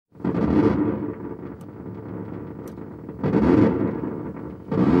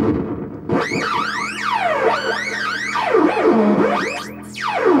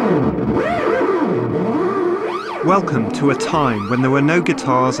Welcome to a time when there were no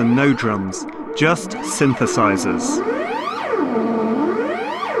guitars and no drums, just synthesizers.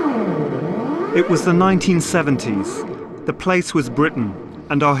 It was the 1970s. The place was Britain,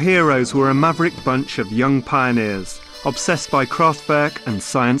 and our heroes were a maverick bunch of young pioneers, obsessed by Kraftwerk and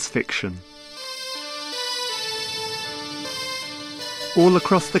science fiction. All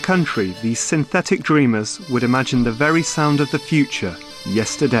across the country, these synthetic dreamers would imagine the very sound of the future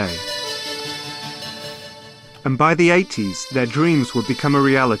yesterday. And by the 80s, their dreams would become a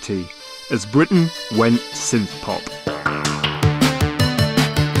reality as Britain went synthpop.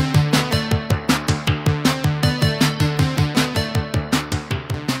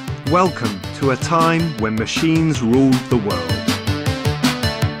 Welcome to a time when machines ruled the world.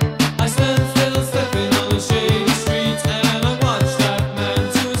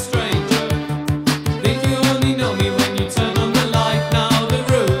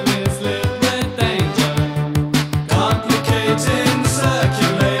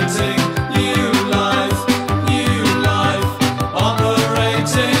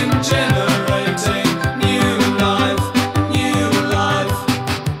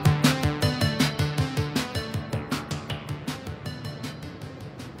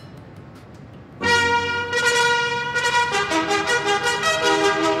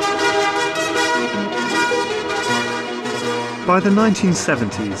 By the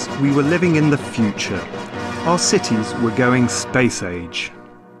 1970s, we were living in the future. Our cities were going space age.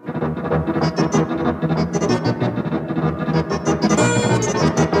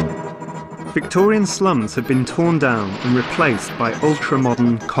 Victorian slums had been torn down and replaced by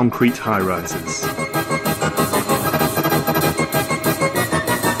ultra-modern concrete high-rises.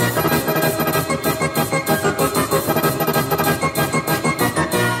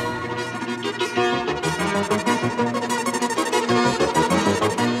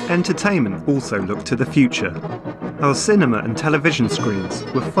 Entertainment also looked to the future. Our cinema and television screens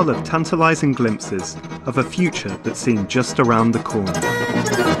were full of tantalising glimpses of a future that seemed just around the corner.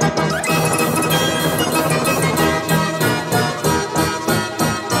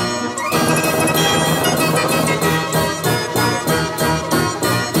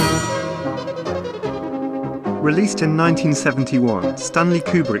 Released in 1971, Stanley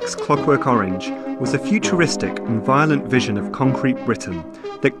Kubrick's Clockwork Orange was a futuristic and violent vision of concrete Britain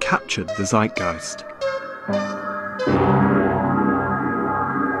that captured the zeitgeist.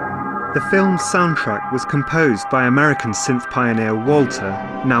 The film's soundtrack was composed by American synth pioneer Walter,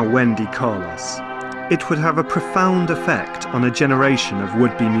 now Wendy Carlos. It would have a profound effect on a generation of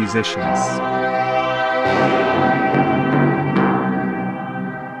would-be musicians.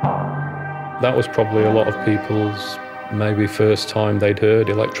 That was probably a lot of people's maybe first time they'd heard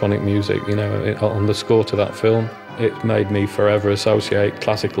electronic music, you know, on the score to that film. It made me forever associate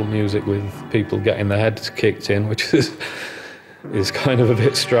classical music with people getting their heads kicked in, which is kind of a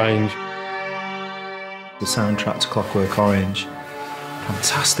bit strange. The soundtrack to Clockwork Orange,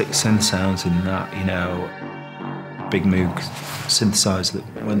 fantastic synth sounds in that, you know, big Moog synthesizer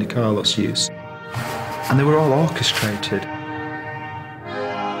that Wendy Carlos used. And they were all orchestrated.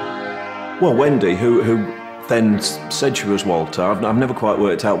 Well, Wendy, who then said she was Walter, I've never quite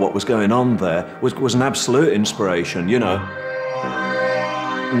worked out what was going on there, was an absolute inspiration, you know.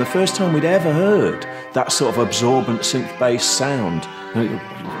 And the first time we'd ever heard that sort of absorbent synth-based sound,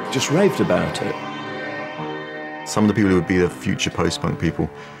 just raved about it. Some of the people who would be the future post-punk people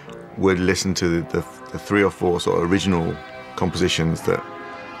would listen to the 3 or 4 sort of original compositions that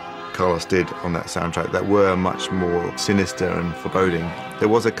Carlos did on that soundtrack that were much more sinister and foreboding. There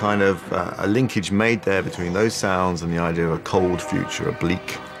was a kind of a linkage made there between those sounds and the idea of a cold future, a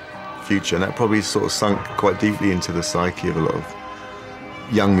bleak future, and that probably sort of sunk quite deeply into the psyche of a lot of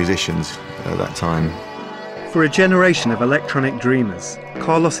young musicians at that time. For a generation of electronic dreamers,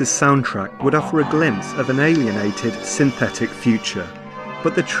 Carlos's soundtrack would offer a glimpse of an alienated synthetic future.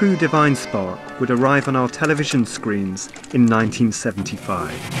 But the true divine spark would arrive on our television screens in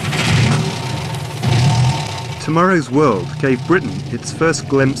 1975. Tomorrow's World gave Britain its first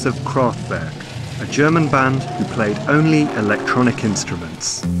glimpse of Kraftwerk, a German band who played only electronic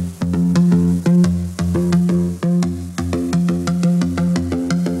instruments.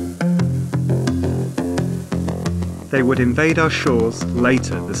 They would invade our shores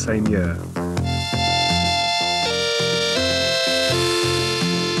later the same year.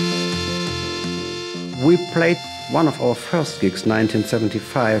 We played one of our first gigs,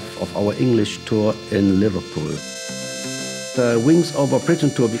 1975, of our English tour in Liverpool. The Wings Over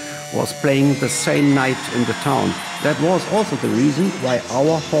Britain tour was playing the same night in the town. That was also the reason why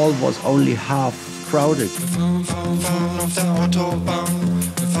our hall was only half crowded.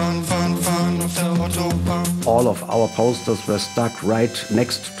 All of our posters were stuck right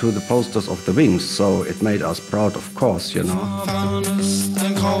next to the posters of the Wings, so it made us proud, of course, you know.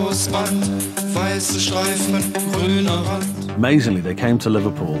 Amazingly, they came to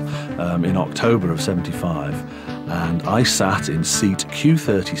Liverpool in October of '75, and I sat in seat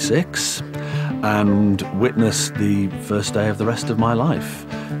Q36 and witnessed the first day of the rest of my life.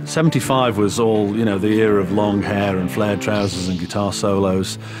 '75 was all, you know, the era of long hair and flared trousers and guitar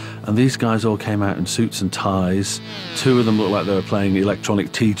solos, and these guys all came out in suits and ties. Two of them looked like they were playing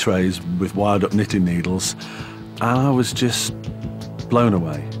electronic tea trays with wired up knitting needles, and I was just blown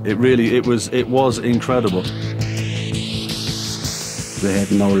away. It was incredible. We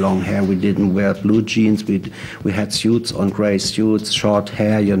had no long hair, we didn't wear blue jeans, we had suits on, grey suits, short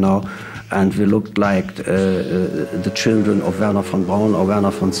hair, you know, and we looked like the children of Werner von Braun or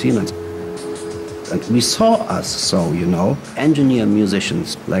Werner von Siemens. And we saw us so, you know, engineer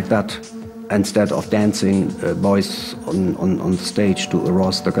musicians like that, instead of dancing boys on the stage to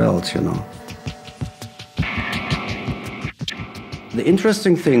arouse the girls, you know. The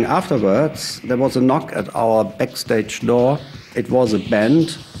interesting thing afterwards, there was a knock at our backstage door. It was a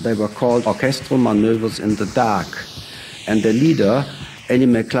band. They were called Orchestral Manoeuvres in the Dark. And the leader, Eddie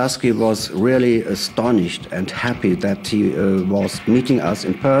McCluskey, was really astonished and happy that he was meeting us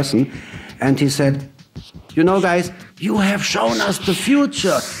in person. And he said, "You know, guys, you have shown us the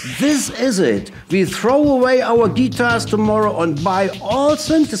future. This is it. We throw away our guitars tomorrow and buy all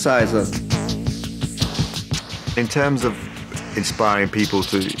synthesizers." In terms of inspiring people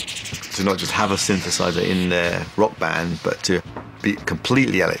to not just have a synthesizer in their rock band, but to be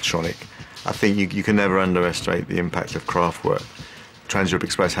completely electronic, I think you can never underestimate the impact of Kraftwerk. Trans Europe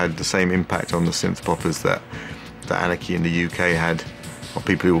Express had the same impact on the synth poppers that Anarchy in the UK had on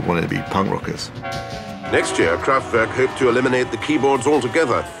people who wanted to be punk rockers. Next year, Kraftwerk hope to eliminate the keyboards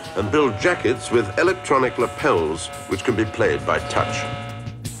altogether and build jackets with electronic lapels which can be played by touch.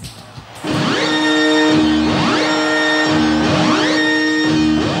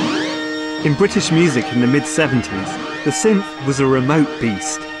 In British music in the mid-70s, the synth was a remote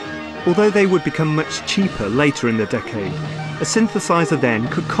beast. Although they would become much cheaper later in the decade, a synthesizer then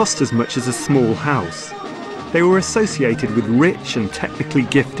could cost as much as a small house. They were associated with rich and technically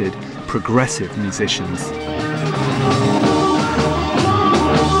gifted, progressive musicians.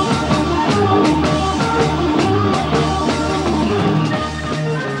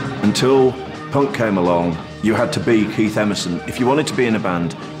 Until punk came along, you had to be Keith Emerson. If you wanted to be in a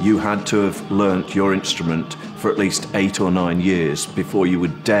band, you had to have learnt your instrument for at least 8 or 9 years before you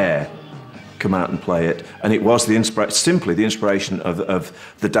would dare come out and play it. And it was simply the inspiration of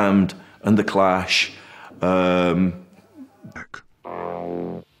The Damned and The Clash. We're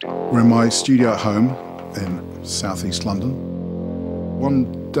in my studio at home in southeast London.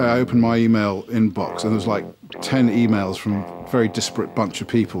 One day I opened my email inbox and there was like 10 emails from a very disparate bunch of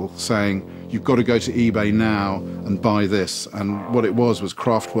people saying, "You've got to go to eBay now and buy this." And what it was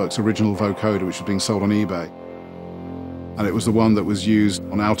Kraftwerk's original vocoder, which was being sold on eBay. And it was the one that was used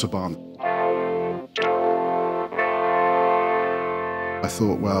on Autobahn. I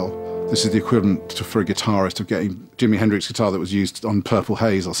thought, well, this is the equivalent for a guitarist of getting Jimi Hendrix's guitar that was used on Purple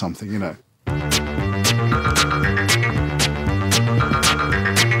Haze or something, you know.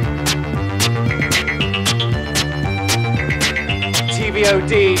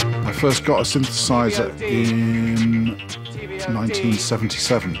 TVOD. I first got a synthesizer in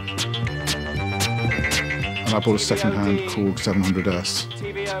 1977. And I bought a second-hand called 700S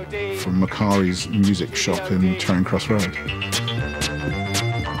from Macari's music shop in Charing Cross Road.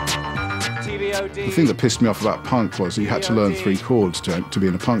 The thing that pissed me off about punk was that you had to learn 3 chords to be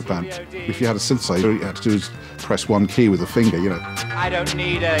in a punk band. If you had a synthesizer, all you had to do is press one key with a finger, you know. I don't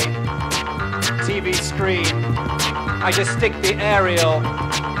need a TV screen. I just stick the aerial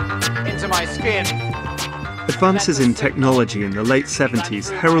into my skin. Advances in technology in the late 70s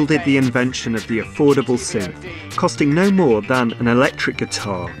heralded the invention of the affordable synth, costing no more than an electric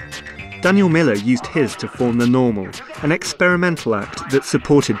guitar. Daniel Miller used his to form The Normal, an experimental act that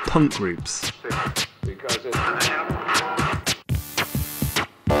supported punk groups.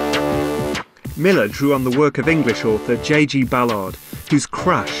 Miller drew on the work of English author JG Ballard, whose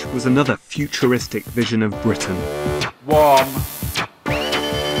Crash was another futuristic vision of Britain. Warm.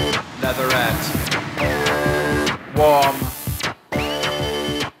 Leatherette. Warm.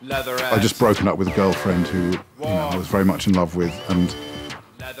 Leatherette. I'd just broken up with a girlfriend who I was very much in love with, and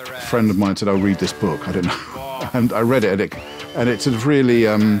a friend of mine said, "Oh, read this book." I don't know. And I read it, and it sort of really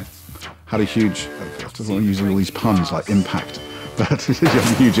had a huge, I don't want to use all these puns like impact, but it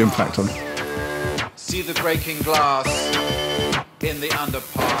had a huge impact on it. See the breaking glass in the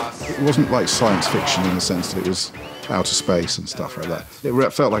underpass. It wasn't like science fiction in the sense that it was outer space and stuff like that.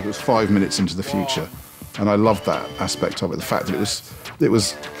 It felt like it was 5 minutes into the future, and I loved that aspect of it, the fact that it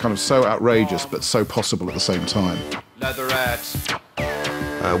was kind of so outrageous but so possible at the same time. Leatherette.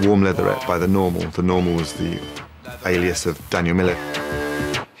 Warm Leatherette by The Normal. The Normal was the alias of Daniel Miller.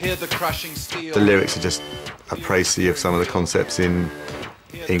 Hear the crushing steel. The lyrics are just a précis of some of the concepts in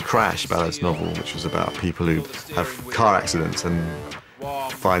Crash, Ballard's novel, which was about people who have car accidents and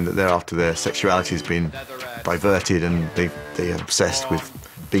find that thereafter their sexuality has been diverted and they're obsessed with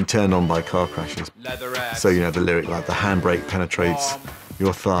being turned on by car crashes. So, you know, the lyric like, the handbrake penetrates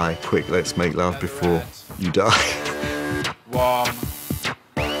your thigh, quick, let's make love before you die. Warm.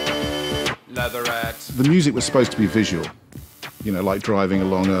 Leatherette. The music was supposed to be visual, you know, like driving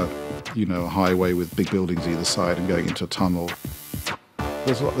along a highway with big buildings either side and going into a tunnel.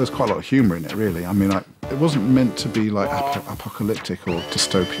 There's quite a lot of humour in it, really. I mean, it wasn't meant to be like apocalyptic or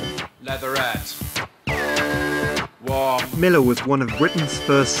dystopian. Leatherette. Warm. Miller was one of Britain's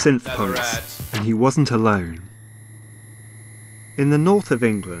first synth punks, and he wasn't alone. In the north of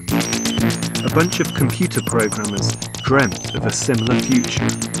England, a bunch of computer programmers dreamt of a similar future.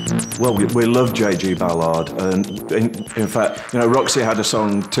 Well, we love JG Ballard, and in fact, you know, Roxy had a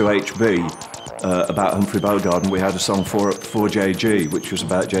song 2HB about Humphrey Bogart, and we had a song for JG, which was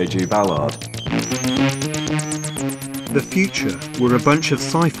about JG Ballard. The Future were a bunch of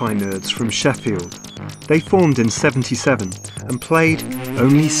sci-fi nerds from Sheffield. They formed in '77 and played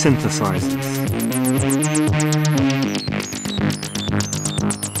only synthesizers.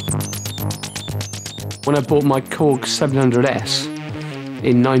 When I bought my Korg 700S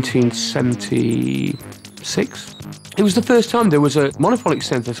in 1976, it was the first time there was a monophonic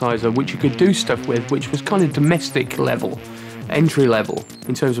synthesizer which you could do stuff with, which was kind of domestic level, entry level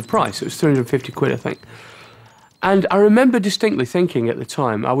in terms of price. It was 350 quid, I think. And I remember distinctly thinking at the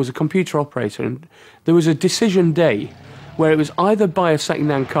time, I was a computer operator, and there was a decision day where it was either buy a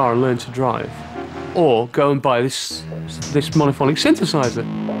second-hand car and learn to drive, or go and buy this monophonic synthesizer.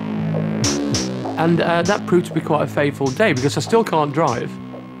 And that proved to be quite a fateful day, because I still can't drive,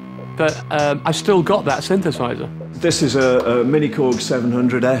 but I still got that synthesizer. This is a Mini Korg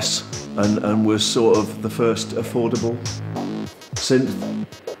 700S, and was sort of the first affordable synth.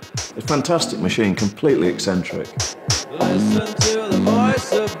 A fantastic machine, completely eccentric. Listen to the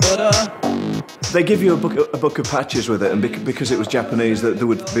voice of Buddha. They give you a book of patches with it, and because it was Japanese, that there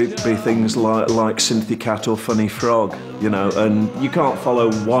would be things like Synthy Cat or Funny Frog, you know, and you can't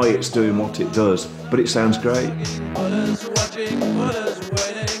follow why it's doing what it does, but it sounds great.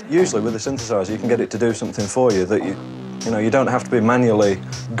 Usually with a synthesizer, you can get it to do something for you that you don't have to be manually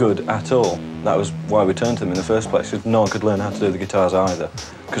good at all. That was why we turned to them in the first place, because no one could learn how to do the guitars either,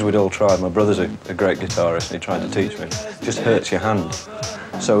 because we'd all tried. My brother's a great guitarist, and he tried to teach me. It just hurts your hand.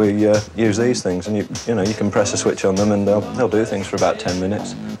 So we use these things, and you can press a switch on them, and they'll do things for about 10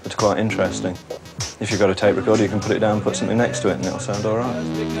 minutes. It's quite interesting. If you've got a tape recorder, you can put it down, put something next to it, and it'll sound all right.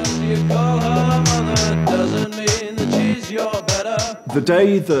 The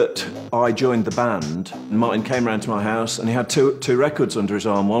day that I joined the band, Martin came round to my house, and he had two records under his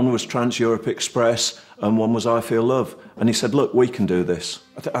arm. One was Trans-Europe Express, and one was I Feel Love. And he said, "Look, we can do this."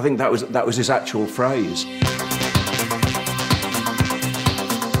 I think that was his actual phrase.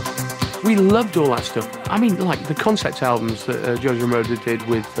 We loved all that stuff. I mean, like the concept albums that Giorgio Moroder did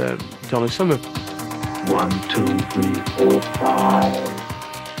with Donna Summer. 1, 2, 3, 4, 5.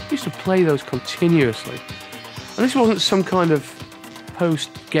 We used to play those continuously. And this wasn't some kind of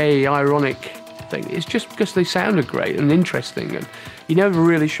post-gay, ironic thing. It's just because they sounded great and interesting, and you're never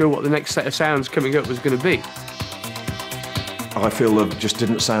really sure what the next set of sounds coming up was going to be. I Feel Love just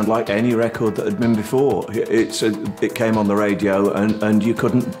didn't sound like any record that had been before. It came on the radio, and you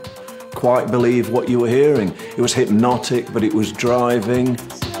couldn't quite believe what you were hearing. It was hypnotic, but it was driving.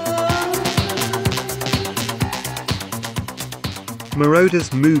 Moroder's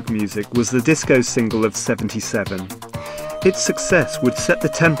Moog Music was the disco single of '77. Its success would set the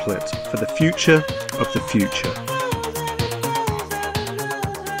template for the future of the future.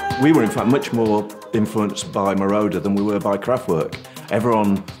 We were in fact much more influenced by Moroder than we were by Kraftwerk.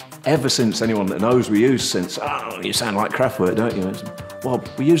 Everyone, ever since anyone that knows we use synths, "Oh, you sound like Kraftwerk, don't you?" Well,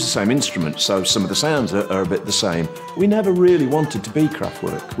 we use the same instruments, so some of the sounds are a bit the same. We never really wanted to be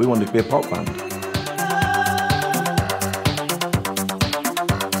Kraftwerk. We wanted to be a pop band.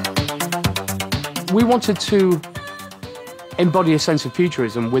 We wanted to embody a sense of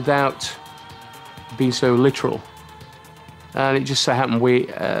futurism without being so literal. And it just so happened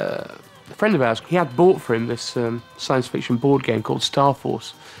a friend of ours, he had bought for him this science fiction board game called Star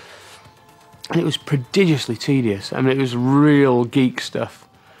Force. And it was prodigiously tedious. I mean, it was real geek stuff.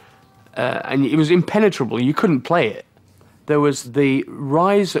 and it was impenetrable. You couldn't play it. There was the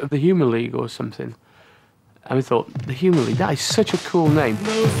rise of the Human League or something. And we thought, the Human League, that is such a cool name.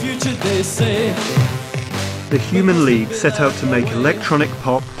 No future, they say. The Human League set out to make electronic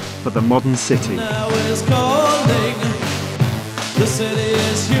pop for the modern city. Now is calling. The city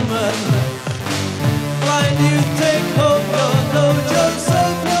is human. Blind you take hope, you're no joke. So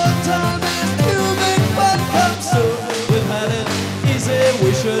your time is due, make fun come soon. We've had it easy,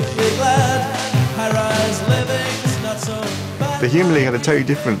 we should be glad. High-rise living's not so bad. The Human League had a totally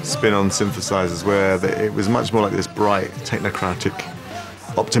different spin on synthesizers, where it was much more like this bright, technocratic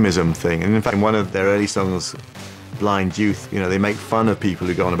optimism thing. And in fact, in one of their early songs, Blind Youth, you know, they make fun of people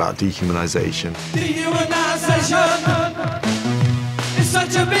who go on about dehumanization. Dehumanization is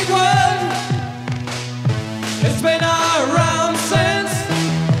such a big word. It's been around since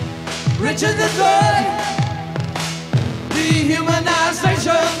Richard III.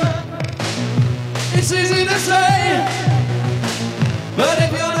 Dehumanization, it's easy to say, but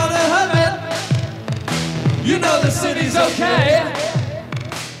if you're not a hermit, you know the city's okay.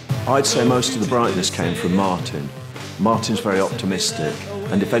 I'd say most of the brightness came from Martin. Martin's very optimistic,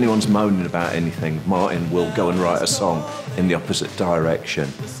 and if anyone's moaning about anything, Martin will go and write a song in the opposite direction.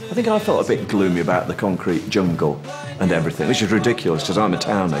 I think I felt a bit gloomy about the concrete jungle and everything, which is ridiculous because I'm a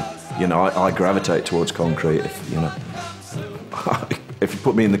townie. You know, I gravitate towards concrete. If you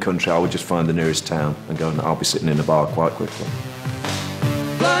put me in the country, I would just find the nearest town and go, and I'll be sitting in a bar quite quickly.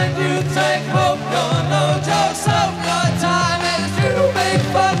 Blind you take hope, you're no joke, so your time is due, make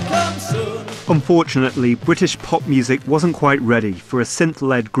fun come soon. Unfortunately, British pop music wasn't quite ready for a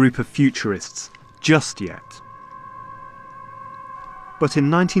synth-led group of futurists, just yet. But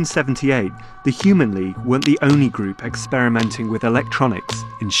in 1978, the Human League weren't the only group experimenting with electronics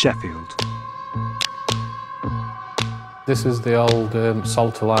in Sheffield. This is the old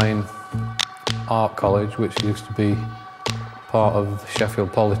Salter Lane Art College, which used to be part of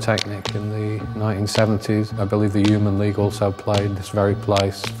Sheffield Polytechnic in the 1970s. I believe the Human League also played this very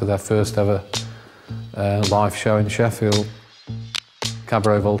place for their first ever live show in Sheffield.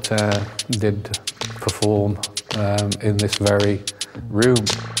 Cabaret Voltaire did perform in this very room.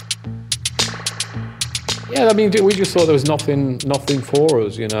 Yeah, I mean, we just thought there was nothing for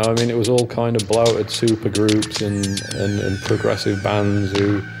us, you know. I mean, it was all kind of bloated super groups and progressive bands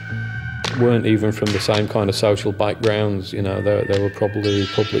who weren't even from the same kind of social backgrounds, you know. They were probably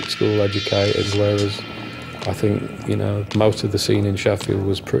public school educated, whereas I think, you know, most of the scene in Sheffield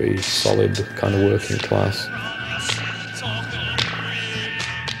was pretty solid kind of working class.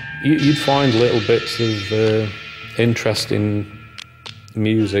 You'd find little bits of interesting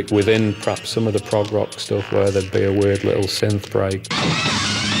music within perhaps some of the prog rock stuff where there'd be a weird little synth break.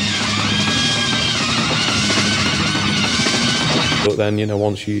 But then, you know,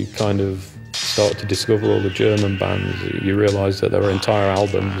 once you kind of start to discover all the German bands, you realise that there were entire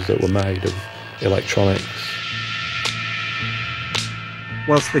albums that were made of electronics.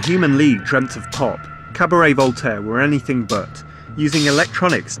 Whilst the Human League dreamt of pop, Cabaret Voltaire were anything but, using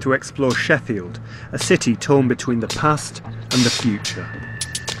electronics to explore Sheffield, a city torn between the past and the future.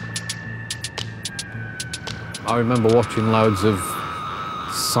 I remember watching loads of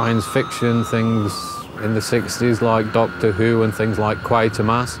science fiction things in the 60s, like Doctor Who and things like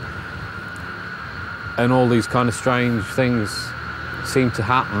Quatermass. And all these kind of strange things seem to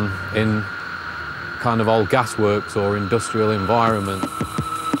happen in kind of old gasworks or industrial environment.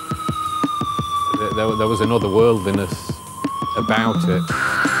 There was another worldliness about it.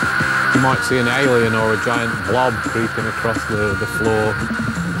 You might see an alien or a giant blob creeping across the floor,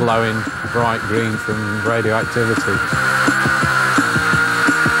 glowing bright green from radioactivity.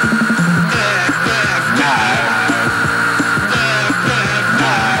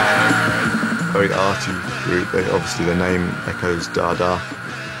 Very arty group. Obviously their name echoes Dada.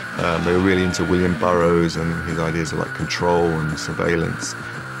 They were really into William Burroughs and his ideas of like control and surveillance.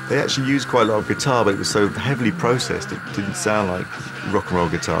 They actually used quite a lot of guitar, but it was so heavily processed it didn't sound like rock and roll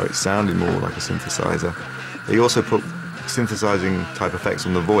guitar. It sounded more like a synthesizer. They also put synthesizing type effects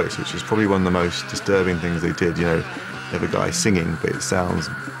on the voice, which is probably one of the most disturbing things they did. You know, you have a guy singing, but it sounds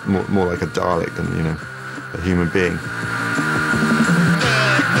more like a Dalek than, you know, a human being.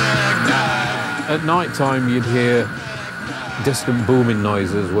 At night time, you'd hear distant booming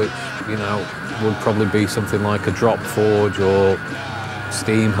noises, which, you know, would probably be something like a drop forge or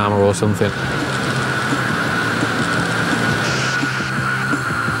steam hammer or something.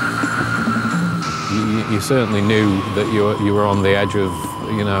 You certainly knew that you were on the edge of,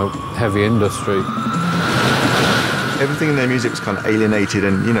 you know, heavy industry. Everything in their music was kind of alienated,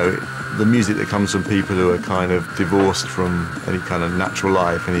 and, you know, the music that comes from people who are kind of divorced from any kind of natural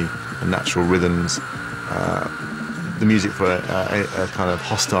life, any and natural rhythms, the music for a kind of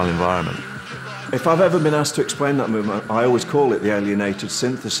hostile environment. If I've ever been asked to explain that movement, I always call it the alienated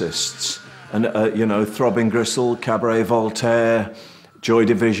synthesists. And, you know, Throbbing Gristle, Cabaret Voltaire, Joy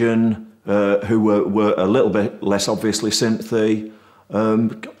Division, who were a little bit less obviously synthy.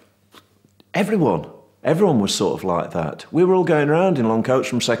 Everyone was sort of like that. We were all going around in long coats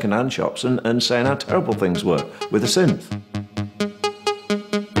from second-hand shops and saying how terrible things were with a synth.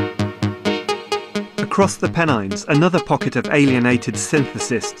 Across the Pennines, another pocket of alienated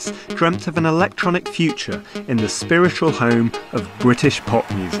synthesists dreamt of an electronic future in the spiritual home of British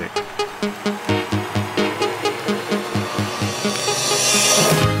pop music.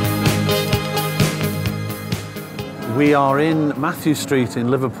 We are in Matthew Street in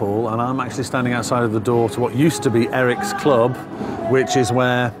Liverpool, and I'm actually standing outside of the door to what used to be Eric's Club, which is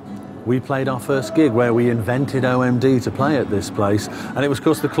where we played our first gig, where we invented OMD to play at this place. And it was, of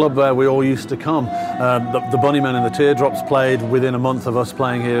course, the club where we all used to come. The Bunnymen and the Teardrops played within a month of us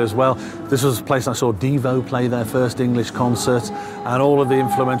playing here as well. This was a place I saw Devo play their first English concert, and all of the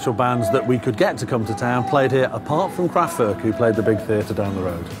influential bands that we could get to come to town played here, apart from Kraftwerk, who played the big theatre down the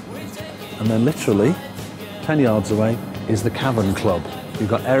road. And then literally 10 yards away is the Cavern Club. You've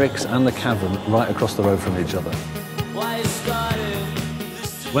got Eric's and the Cavern right across the road from each other.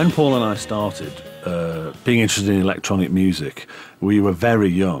 When Paul and I started being interested in electronic music, we were very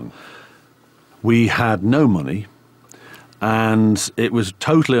young. We had no money, and it was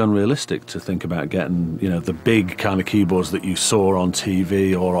totally unrealistic to think about getting, you know, the big kind of keyboards that you saw on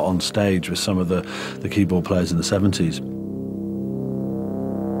TV or on stage with some of the keyboard players in the 70s.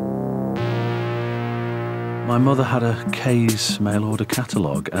 My mother had a K's mail order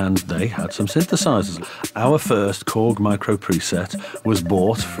catalogue, and they had some synthesizers. Our first Korg micro preset was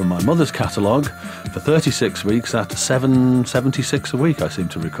bought from my mother's catalogue for 36 weeks at $7.76 a week, I seem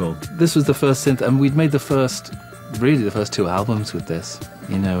to recall. This was the first synth, and we'd made the first 2 albums with this,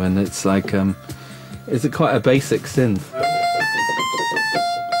 you know, and it's like, it's quite a basic synth.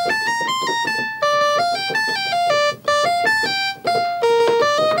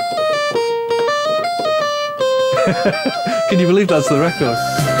 Can you believe that's the record?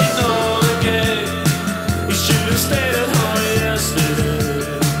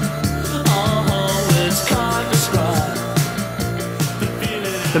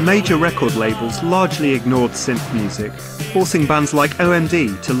 The major record labels largely ignored synth music, forcing bands like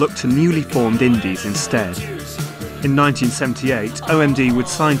OMD to look to newly formed indies instead. In 1978, OMD would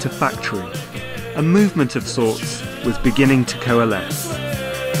sign to Factory. A movement of sorts was beginning to coalesce.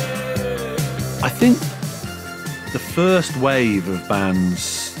 I think the first wave of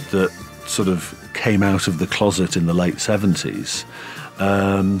bands that sort of came out of the closet in the late 70s,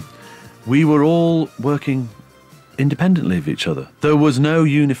 we were all working independently of each other. There was no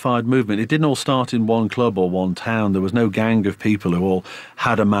unified movement. It didn't all start in one club or one town. There was no gang of people who all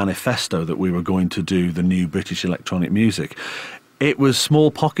had a manifesto that we were going to do the new British electronic music. It was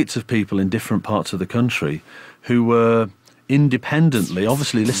small pockets of people in different parts of the country who were independently,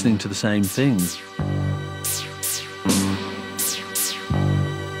 obviously listening to the same things.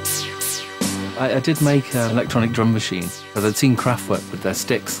 I did make an electronic drum machine, but I'd seen Kraftwerk with their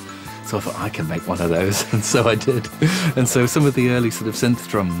sticks, so I thought I can make one of those, and so I did. And so some of the early sort of synth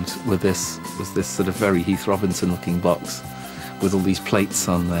drums was this sort of very Heath Robinson looking box with all these plates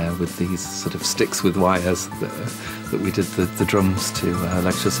on there with these sort of sticks with wires that we did the drums to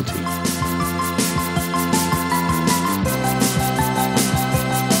electricity.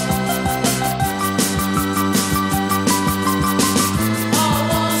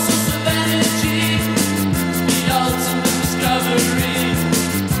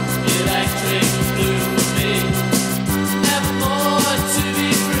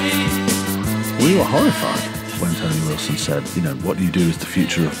 We were horrified when Tony Wilson said, you know, what you do is the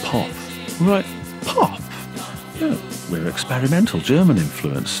future of pop. We're like, pop? Yeah, we're experimental, German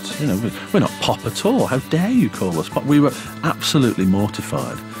influenced. You know, we're not pop at all. How dare you call us pop? We were absolutely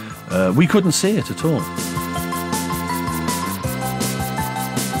mortified. We couldn't see it at all.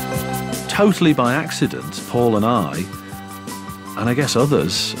 Totally by accident, Paul and I guess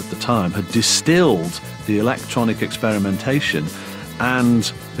others at the time, had distilled the electronic experimentation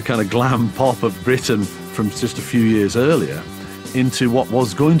and the kind of glam pop of Britain from just a few years earlier into what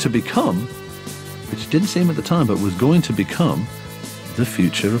was going to become, which didn't seem at the time, but was going to become the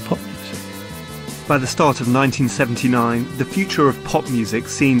future of pop music. By the start of 1979, the future of pop music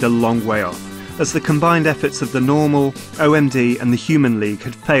seemed a long way off, as the combined efforts of the Normal, OMD and the Human League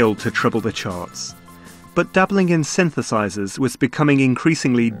had failed to trouble the charts. But dabbling in synthesizers was becoming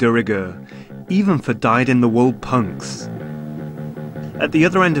increasingly de rigueur, even for dyed-in-the-wool punks. At the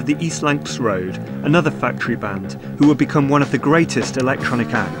other end of the East Lancs Road, another factory band, who would become one of the greatest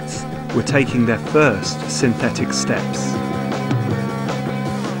electronic acts, were taking their first synthetic steps.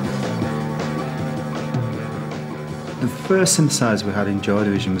 The first synthesizer we had in Joy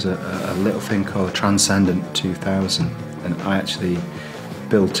Division was a little thing called a Transcendent 2000, and I actually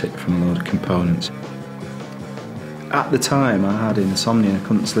built it from a load of components. At the time I had insomnia and I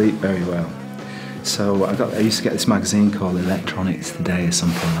couldn't sleep very well, so I used to get this magazine called Electronics Today or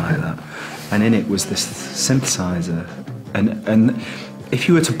something like that, and in it was this synthesizer, and if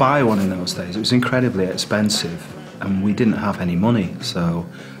you were to buy one in those days it was incredibly expensive and we didn't have any money, so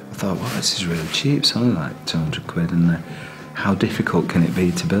I thought, well, this is really cheap, it's only like 200 quid, and how difficult can it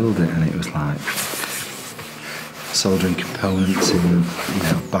be to build it? And it was like soldering components in,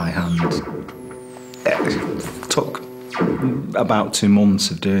 by hand. It took about 2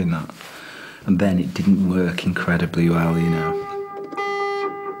 months of doing that, and then it didn't work incredibly well,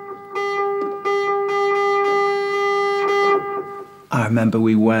 I remember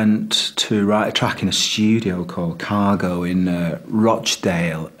we went to write a track in a studio called Cargo in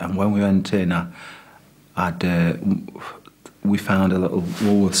Rochdale, and when we went in, we found a little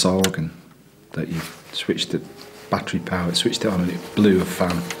Woolworths organ that you switched the battery power, switched it on and it blew a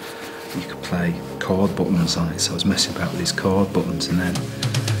fan. You could play chord buttons on it, so I was messing about with these chord buttons, and then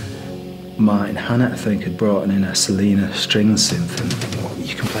Martin Hannett, I think, had brought in a Selena string synth, and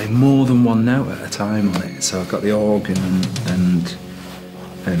you can play more than one note at a time on it. So I got the organ and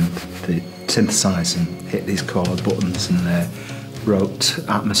the synthesizer and hit these chord buttons and wrote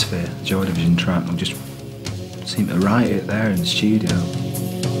Atmosphere, Joy Division track, and just seemed to write it there in the studio.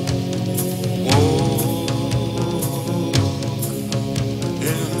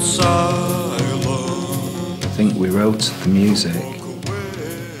 I think we wrote the music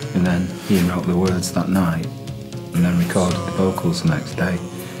and then Ian wrote the words that night and then recorded the vocals the next day,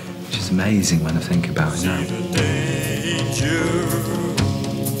 which is amazing when I think about it now.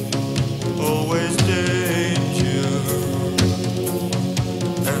 Always danger,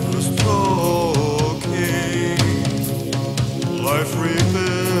 endless talking, life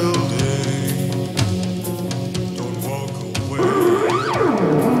rebuilding, don't walk away.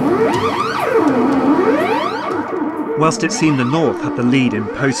 Whilst it seemed the North had the lead in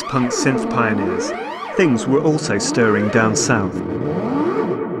post-punk synth pioneers, things were also stirring down south.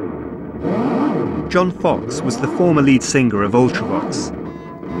 John Fox was the former lead singer of Ultravox.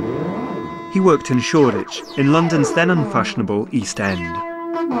 He worked in Shoreditch, in London's then unfashionable East End.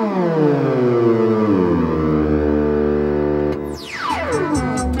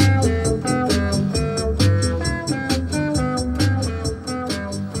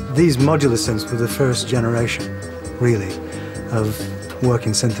 These modular synths were the first generation, really, of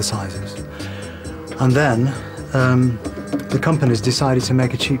working synthesizers. And then the companies decided to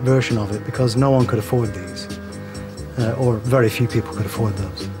make a cheap version of it because no one could afford these, or very few people could afford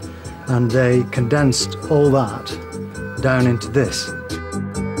those. And they condensed all that down into this.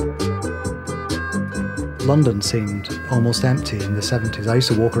 London seemed almost empty in the 70s. I used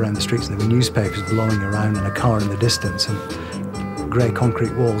to walk around the streets and there were newspapers blowing around and a car in the distance and grey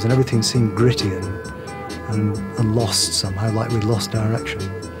concrete walls, and everything seemed gritty and lost somehow, like we'd lost direction.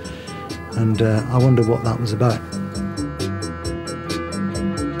 And I wondered what that was about.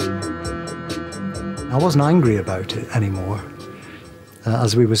 I wasn't angry about it anymore,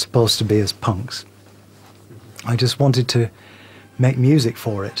 as we were supposed to be as punks. I just wanted to make music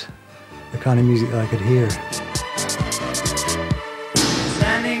for it, the kind of music that I could hear.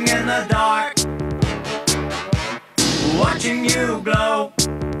 Standing in the dark, watching you glow,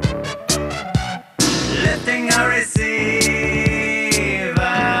 lifting a receiver,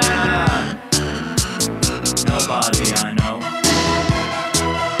 nobody I know.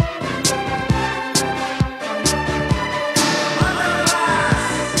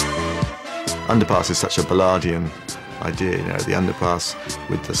 Underpass is such a Ballardian idea, the underpass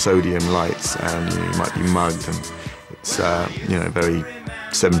with the sodium lights, and you might be mugged, and it's very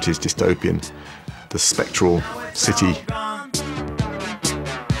 70s dystopian. The spectral city.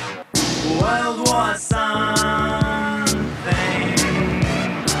 World War something.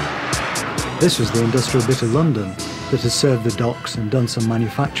 This was the industrial bit of London that had served the docks and done some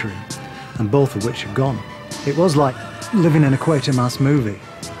manufacturing, and both of which had gone. It was like living in a Quatermass movie,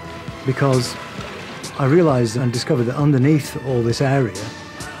 because I realised and discovered that underneath all this area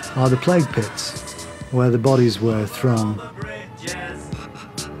are the plague pits where the bodies were thrown.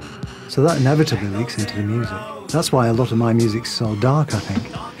 So that inevitably leaks into the music. That's why a lot of my music's so dark, I think.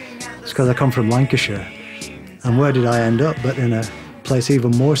 It's because I come from Lancashire, and where did I end up but in a place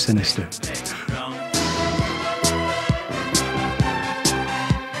even more sinister?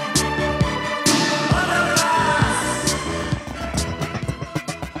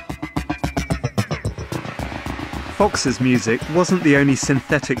 Fox's music wasn't the only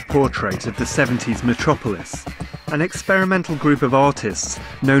synthetic portrait of the 70s metropolis. An experimental group of artists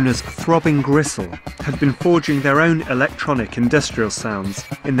known as Throbbing Gristle had been forging their own electronic industrial sounds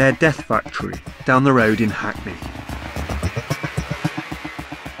in their Death Factory down the road in Hackney.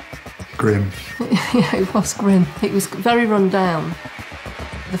 Grim. Yeah, it was grim. It was very run down.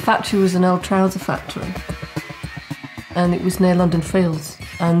 The factory was an old trouser factory, and it was near London Fields.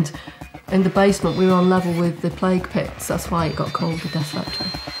 And in the basement, we were on level with the plague pits. That's why it got called the Death Factory.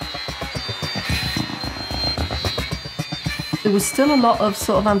 There was still a lot of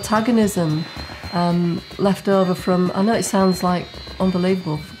sort of antagonism left over from, I know it sounds like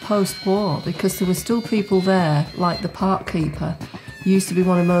unbelievable, post-war, because there were still people there, like the park keeper, who used to be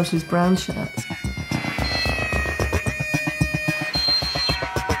one of Mosley's brown shirts.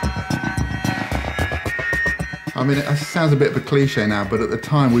 I mean, it sounds a bit of a cliche now, but at the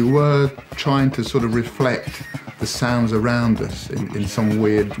time we were trying to sort of reflect the sounds around us in some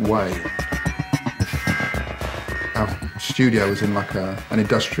weird way. Our studio was in like an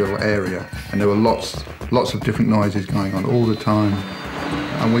industrial area, and there were lots of different noises going on all the time.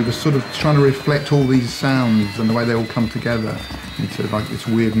 And we were sort of trying to reflect all these sounds and the way they all come together into like this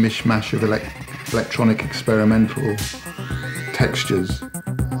weird mishmash of electronic experimental textures.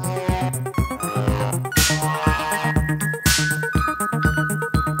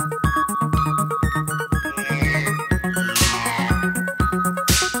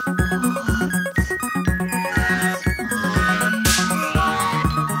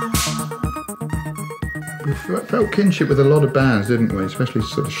 We felt kinship with a lot of bands, didn't we? Especially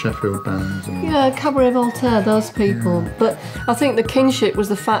sort of Sheffield bands. And... Yeah, Cabaret Voltaire, those people. Yeah. But I think the kinship was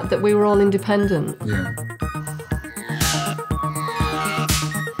the fact that we were all independent. Yeah.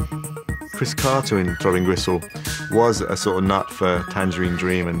 Chris Carter in Throbbing Gristle was a sort of nut for Tangerine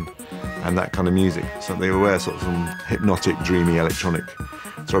Dream and that kind of music. So they were sort of some hypnotic, dreamy, electronic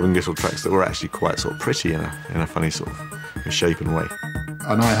Throbbing Gristle tracks that were actually quite sort of pretty in a funny sort of shapen way.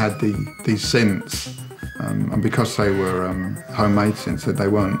 And I had these synths, and because they were homemade synths, they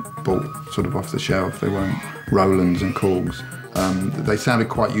weren't bought sort of off the shelf, they weren't Rolands and Korgs, they sounded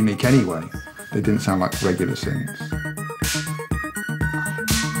quite unique anyway. They didn't sound like regular synths.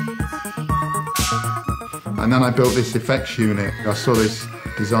 And then I built this effects unit. I saw this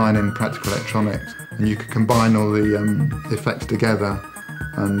design in Practical Electronics, and you could combine all the effects together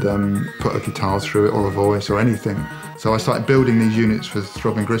and put a guitar through it or a voice or anything. So I started building these units for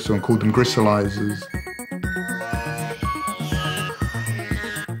Throbbing Gristle and called them gristalizers.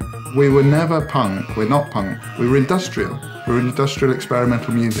 We were never punk, we're not punk, we were industrial. We were an industrial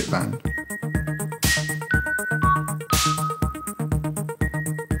experimental music band.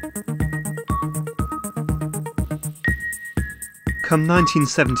 Come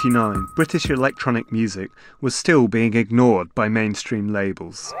 1979, British electronic music was still being ignored by mainstream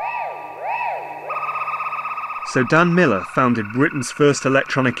labels. So Dan Miller founded Britain's first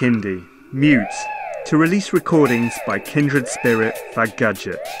electronic indie, Mute, to release recordings by kindred spirit Fag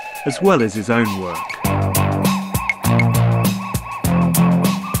Gadget, as well as his own work.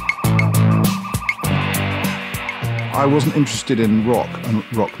 I wasn't interested in rock and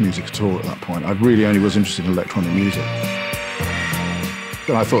rock music at all at that point. I really only was interested in electronic music.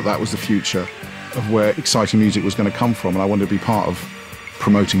 And I thought that was the future of where exciting music was going to come from, and I wanted to be part of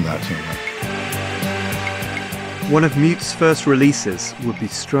promoting that. One of Mute's first releases would be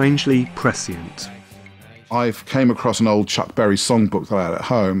strangely prescient. I came across an old Chuck Berry songbook that I had at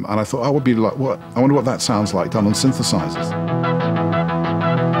home, and I thought, I wonder what that sounds like done on synthesizers.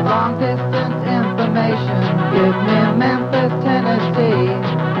 Long distance information, give me Memphis, Tennessee.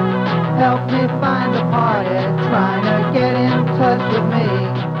 Help me find a party, trying to get in touch with me.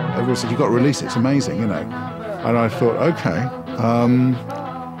 Everyone said, you've got to release it, it's amazing, you know. And I thought, okay,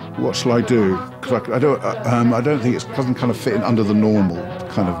 what shall I do? Because I don't think it doesn't kind of fit in under the normal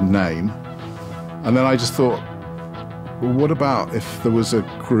kind of name. And then I just thought, well, what about if there was a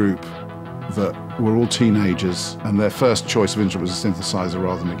group that were all teenagers and their first choice of instrument was a synthesizer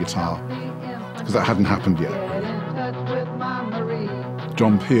rather than a guitar? Because that hadn't happened yet.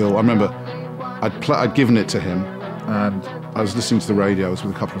 John Peel, I remember I'd given it to him, and I was listening to the radio. I was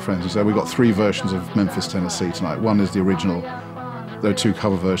with a couple of friends who said, we've got 3 versions of Memphis, Tennessee tonight. One is the original. There are 2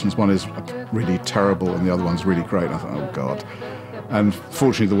 cover versions. One is really terrible and the other one's really great. And I thought, oh God. And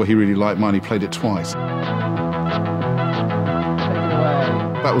fortunately, the way he really liked mine, he played it twice.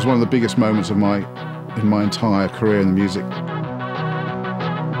 That was one of the biggest moments of in my entire career in the music.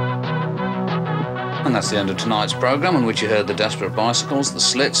 And that's the end of tonight's programme, in which you heard the Desperate Bicycles, the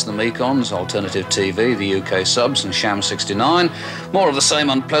Slits, the Mekons, Alternative TV, the UK Subs and Sham 69. More of the same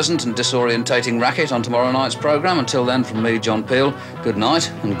unpleasant and disorientating racket on tomorrow night's programme. Until then, from me, John Peel, good night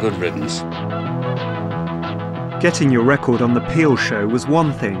and good riddance. Getting your record on the Peel Show was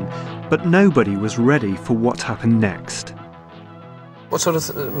one thing, but nobody was ready for what happened next. What sort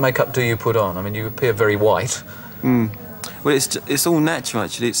of makeup do you put on? I mean, you appear very white. Well, it's all natural,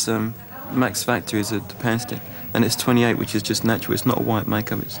 actually. It's Max Factor is a pan stick, and it's 28, which is just natural. It's not a white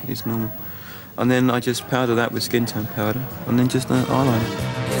makeup, it's normal. And then I just powder that with skin tone powder, and then just eyeliner.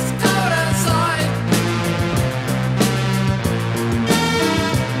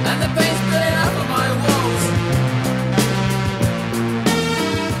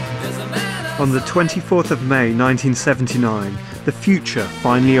 On the 24th of May 1979, the future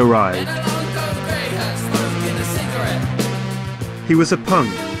finally arrived. He was a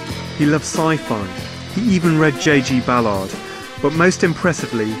punk. He loved sci-fi. He even read JG Ballard. But most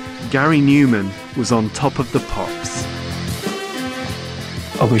impressively, Gary Numan was on top of the pops.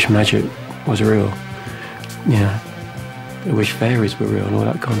 I wish magic was real. Yeah. I wish fairies were real and all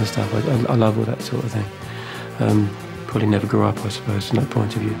that kind of stuff. I love all that sort of thing. Probably never grew up, I suppose, from that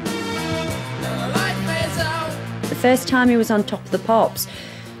point of view. The first time he was on Top of the Pops,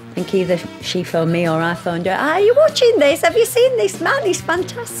 I think either she phoned me or I phoned her. Are you watching this? Have you seen this man? He's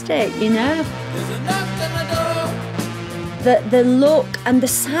fantastic, you know. The look and the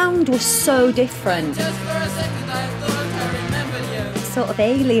sound was so different. Sort of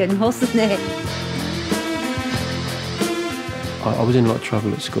alien, wasn't it? I was in a lot of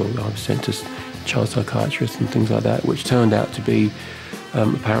trouble at school. I was sent to child psychiatrists and things like that, which turned out to be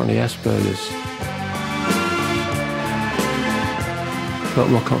apparently Asperger's. Felt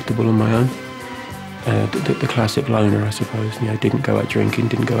more comfortable on my own. The classic loner, I suppose. You know, didn't go out drinking,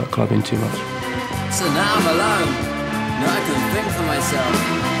 didn't go out clubbing too much. So now I'm alone. Now I can think for myself.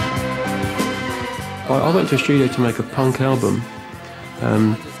 I went to a studio to make a punk album,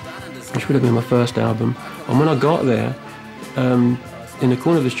 which would have been my first album. And when I got there, in the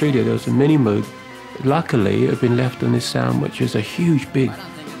corner of the studio there was a mini Moog. Luckily, it had been left on this sound, which is a huge, big,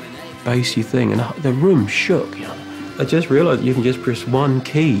 bassy thing, and the room shook. You know. I just realised you can just press one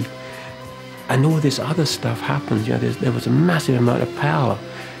key and all this other stuff happens. You know, there was a massive amount of power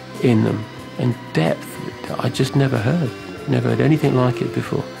in them and depth that I just never heard. Never heard anything like it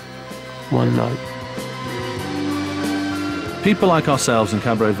before. One note. People like ourselves and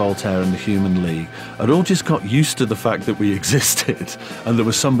Cabaret Voltaire and the Human League had all just got used to the fact that we existed and there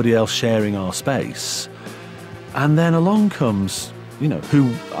was somebody else sharing our space. And then along comes, you know,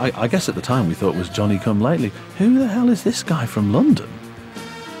 who I guess at the time we thought was Johnny Come Lately. Who the hell is this guy from London?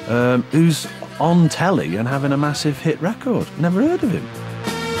 Who's on telly and having a massive hit record? Never heard of him.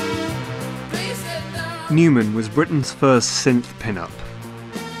 Numan was Britain's first synth pin-up.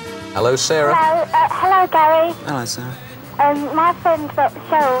 Hello, Sarah. Hello, Gary. Hello, Sarah. My friend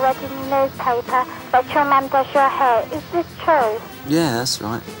Cheryl read in the newspaper that your mum does your hair. Is this true? Yeah, that's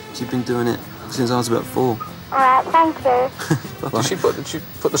right. She's been doing it since I was about 4. All right, thank you. Did she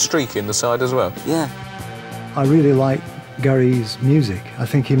put the streak in the side as well? Yeah. I really like Gary's music. I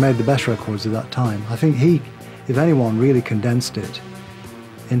think he made the best records at that time. I think he, if anyone, really condensed it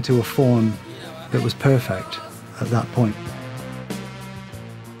into a form that was perfect at that point.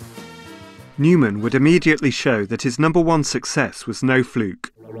 Numan would immediately show that his #1 success was no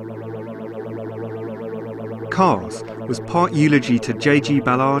fluke. Cars was part eulogy to JG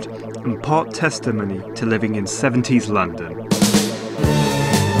Ballard and part testimony to living in 70s London.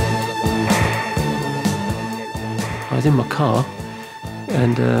 I was in my car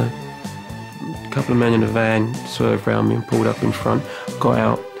and a couple of men in a van swerved around me and pulled up in front, got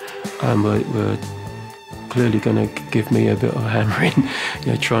out and were clearly going to give me a bit of a hammering,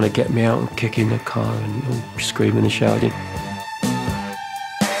 you know, trying to get me out and kick in the car and screaming and shouting.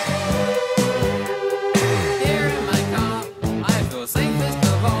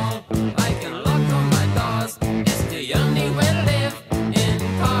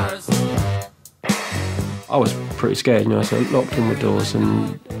 I was pretty scared, you know, so I locked all my doors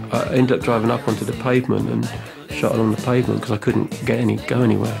and I ended up driving up onto the pavement and shot along the pavement because I couldn't go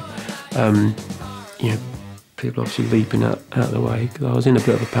anywhere. You know, people obviously leaping out of the way because I was in a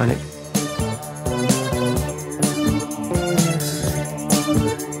bit of a panic.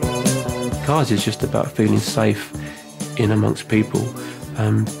 Cars is just about feeling safe in amongst people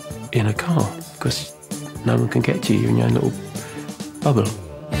in a car because no one can get to you in your own little bubble.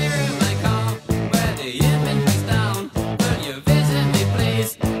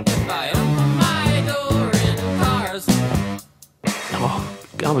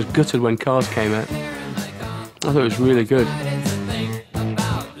 I was gutted when Cars came out. I thought it was really good.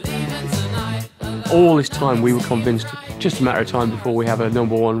 All this time we were convinced, just a matter of time before we have a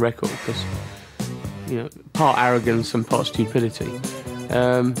 #1 record, because, you know, part arrogance and part stupidity.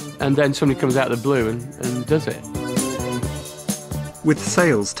 And then somebody comes out of the blue and does it. With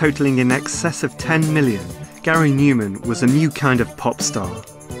sales totalling in excess of 10 million, Gary Numan was a new kind of pop star.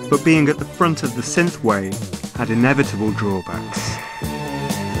 But being at the front of the synth wave had inevitable drawbacks.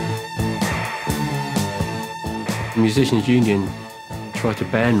 The Musicians Union tried to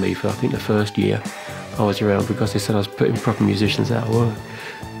ban me for, I think, the first year I was around, because they said I was putting proper musicians out of work.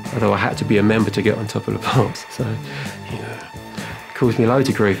 Although I had to be a member to get on top of the pops. So, you know, it caused me loads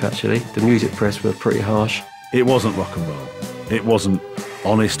of grief, actually. The music press were pretty harsh. It wasn't rock and roll. It wasn't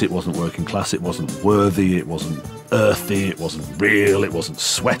honest, it wasn't working class, it wasn't worthy, it wasn't earthy, it wasn't real, it wasn't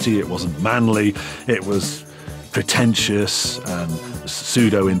sweaty, it wasn't manly, it was pretentious and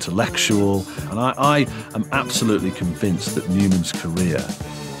pseudo-intellectual. And I am absolutely convinced that Numan's career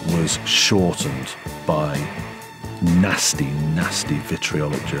was shortened by nasty, nasty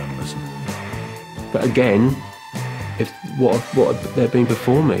vitriolic journalism. But again, what they've been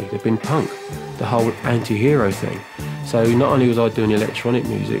before me, they've been punk, the whole anti-hero thing. So not only was I doing electronic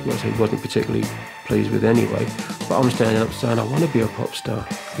music, which I wasn't particularly pleased with anyway, but I'm standing up saying I want to be a pop star,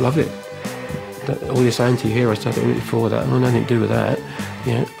 love it. All this anti-hero stuff, I went for that, I want nothing to do with that.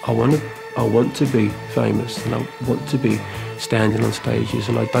 You know, I want to be famous, and I want to be standing on stages,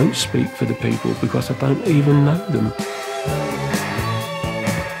 and I don't speak for the people because I don't even know them.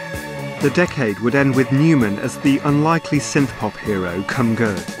 The decade would end with Numan as the unlikely synth-pop hero come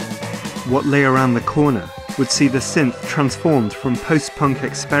good. What lay around the corner would see the synth transformed from post-punk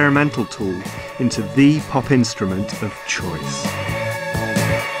experimental tool into the pop instrument of choice.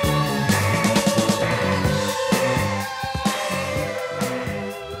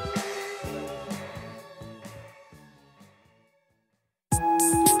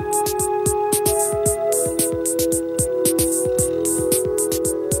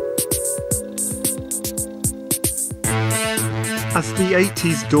 As the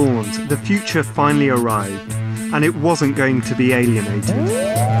 80s dawned, the future finally arrived, and it wasn't going to be alienated.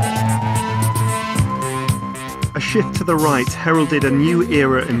 A shift to the right heralded a new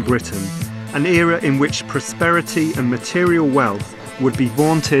era in Britain, an era in which prosperity and material wealth would be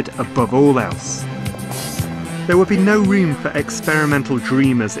vaunted above all else. There would be no room for experimental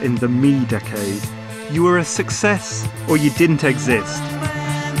dreamers in the me decade. You were a success, or you didn't exist.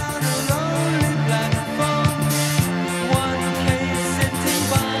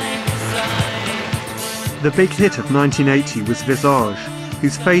 The big hit of 1980 was Visage,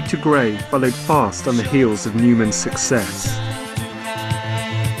 whose Fade to Grey followed fast on the heels of Numan's success.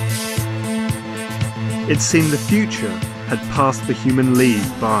 It seemed the future had passed the Human League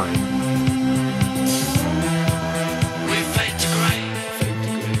by.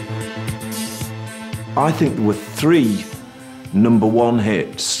 I think there were 3 #1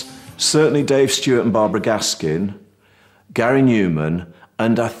 hits. Certainly Dave Stewart and Barbara Gaskin, Gary Numan,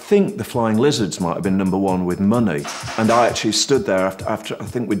 and I think the Flying Lizards might have been #1 with Money. And I actually stood there after I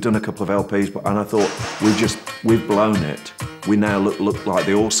think we'd done a couple of LPs, and I thought, we've blown it. We now look like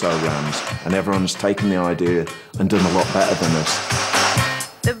the also-rans, and everyone's taken the idea and done a lot better than us.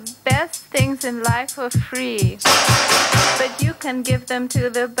 The best things in life are free, but you can give them to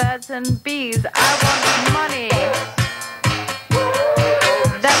the birds and bees. I want money.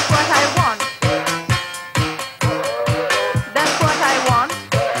 That's what I want.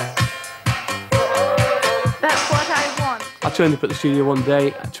 I turned up at the studio one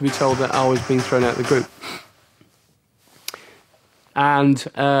day to be told that I was being thrown out of the group. And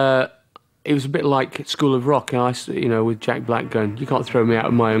it was a bit like School of Rock, with Jack Black going, you can't throw me out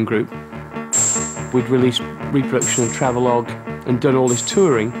of my own group. We'd released reproduction of Travelogue and done all this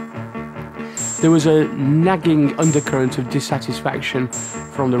touring. There was a nagging undercurrent of dissatisfaction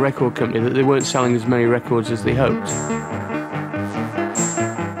from the record company that they weren't selling as many records as they hoped.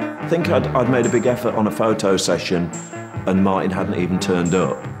 I think I'd made a big effort on a photo session, and Martin hadn't even turned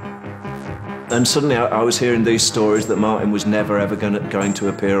up. And suddenly I was hearing these stories that Martin was never ever going to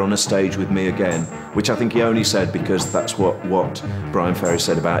appear on a stage with me again, which I think he only said because that's what Brian Ferry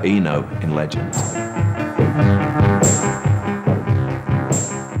said about Eno in Legends.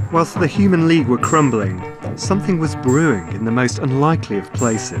 Whilst the Human League were crumbling, something was brewing in the most unlikely of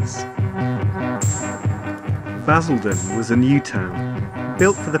places. Basildon was a new town.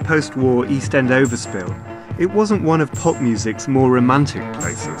 Built for the post-war East End overspill, it wasn't one of pop music's more romantic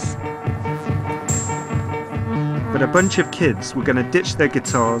places. But a bunch of kids were going to ditch their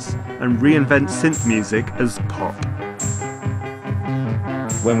guitars and reinvent synth music as pop.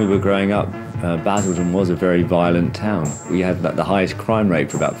 When we were growing up, Basildon was a very violent town. We had the highest crime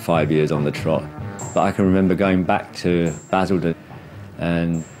rate for about 5 years on the trot. But I can remember going back to Basildon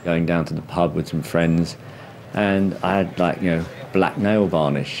and going down to the pub with some friends, and I had, like, you know, black nail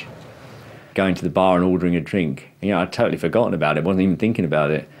varnish. Going to the bar and ordering a drink. You know, I'd totally forgotten about it, wasn't even thinking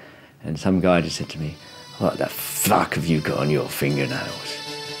about it. And some guy just said to me, "What the fuck have you got on your fingernails?"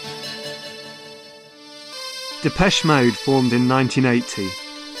 Depeche Mode formed in 1980.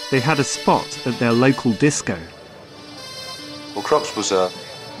 They had a spot at their local disco. Well, Crocs was a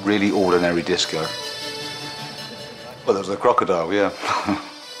really ordinary disco. Well, there was a crocodile, yeah.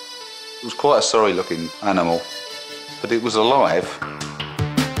 It was quite a sorry-looking animal, but it was alive.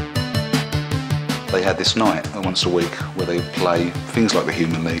 They had this night once a week where they play things like the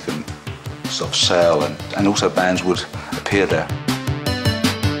Human League and Soft Cell, and also bands would appear there.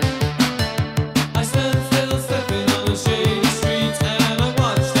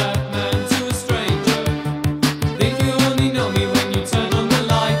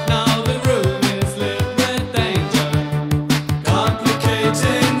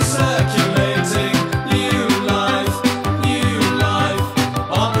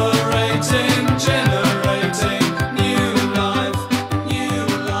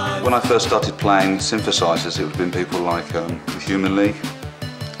 When I first started playing synthesizers, it would have been people like the Human League,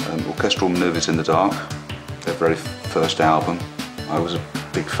 Orchestral Manoeuvres in the Dark, their very first album. I was a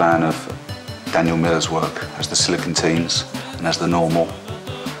big fan of Daniel Miller's work as the Silicon Teens and as the Normal,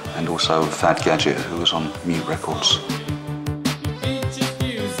 and also Fad Gadget, who was on Mute Records.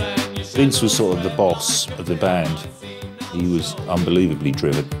 Vince was sort of the boss of the band. He was unbelievably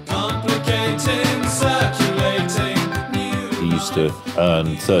driven. He used to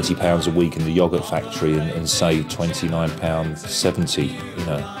earn £30 a week in the yoghurt factory and save £29.70, you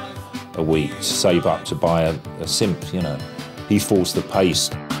know, a week to save up to buy a synth, you know. He forced the pace.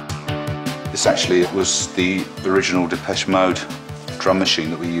 This actually was the original Depeche Mode drum machine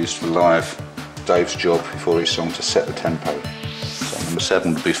that we used for live. Dave's job before each song to set the tempo. So number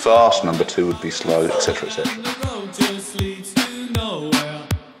 7 would be fast, number 2 would be slow, etc., etc.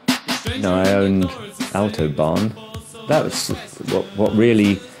 You know, I owned Autobahn. That was what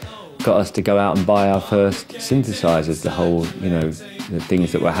really got us to go out and buy our first synthesizers, the whole, you know, the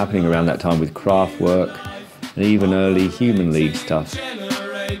things that were happening around that time with Kraftwerk and even early Human League stuff.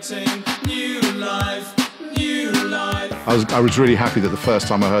 I was really happy that the first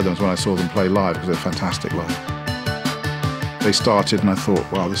time I heard them was when I saw them play live, because they're fantastic live. They started and I thought,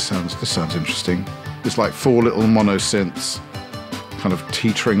 wow, this sounds interesting. It's like 4 little mono synths kind of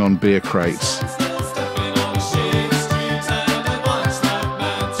teetering on beer crates.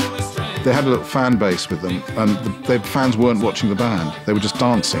 They had a little fan base with them, and the fans weren't watching the band, they were just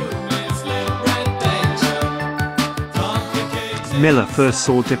dancing. Miller first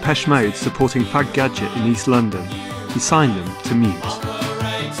saw Depeche Mode supporting Fad Gadget in East London. He signed them to Mute.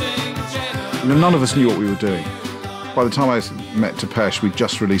 You know, none of us knew what we were doing. By the time I met Depeche, we'd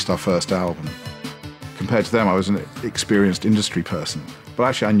just released our first album. Compared to them, I was an experienced industry person, but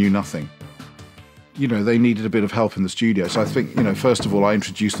actually I knew nothing. You know, they needed a bit of help in the studio, so I think, you know, first of all, I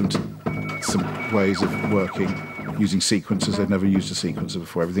introduced them to some ways of working, using sequencers. They'd never used a sequencer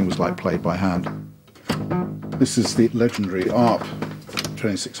before. Everything was like played by hand. This is the legendary ARP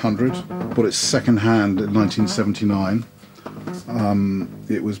 2600. Bought it second-hand in 1979.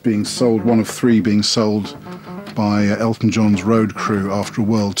 It was being sold, one of 3 being sold by Elton John's road crew after a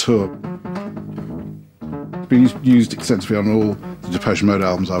world tour. Been used extensively on all the Depeche Mode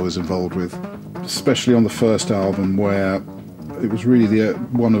albums I was involved with, especially on the first album, where it was really the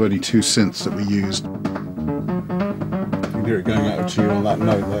one of only 2 synths that we used. You can hear it going out of tune on that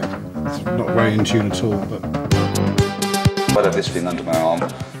note there. It's not very in tune at all, but... I'd have this thing under my arm.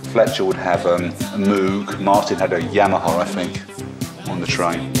 Fletcher would have a Moog. Martin had a Yamaha, I think, on the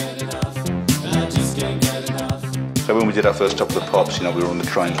train. So when we did our first Top of the Pops, you know, we were on the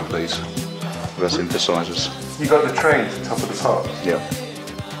trains with these, with our synthesizers. You got the train to Top of the Pops? Yeah.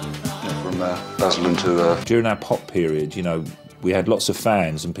 From Basildon to... During our pop period, you know, we had lots of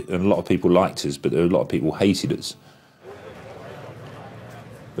fans and a lot of people liked us, but a lot of people hated us.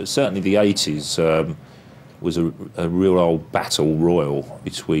 But certainly the 80s was a real old battle royal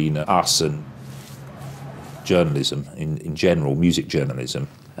between us and journalism in general, music journalism.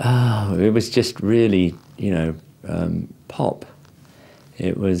 Oh, it was just really, you know, pop.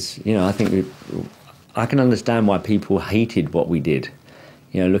 It was, you know, I think I can understand why people hated what we did.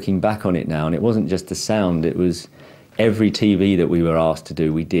 You know, looking back on it now, and it wasn't just the sound, it was every TV that we were asked to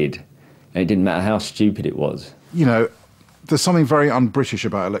do, we did. And it didn't matter how stupid it was. You know, there's something very un-British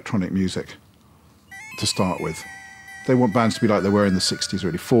about electronic music, to start with. They want bands to be like they were in the 60s,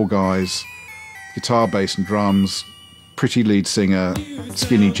 really. 4 guys guitar, bass and drums, pretty lead singer,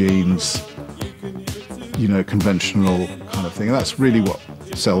 skinny jeans, you know, conventional kind of thing. And that's really what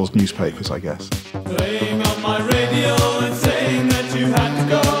sells newspapers, I guess. Playing on my radio and saying that you had to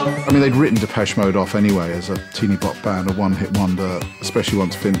go. I mean, they'd written Depeche Mode off anyway as a teeny bop band, a one-hit wonder. Especially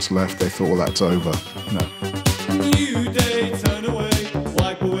once Vince left, they thought, well, that's over, you know.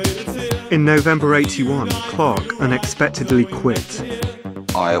 In November '81, Clark unexpectedly quit.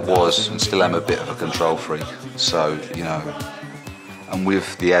 I was and still am a bit of a control freak, so, you know, and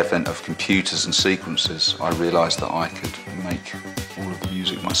with the advent of computers and sequences, I realised that I could make all of the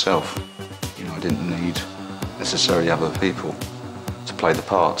music myself. You know, I didn't need necessarily other people to play the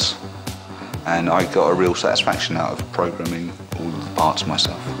parts. And I got a real satisfaction out of programming all of the parts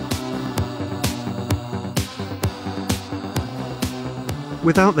myself.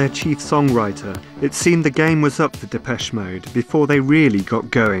 Without their chief songwriter, it seemed the game was up for Depeche Mode before they really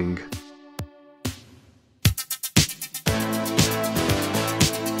got going.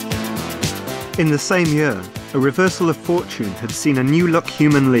 In the same year, a reversal of fortune had seen a new-look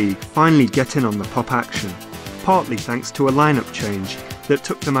Human League finally get in on the pop action, partly thanks to a lineup change that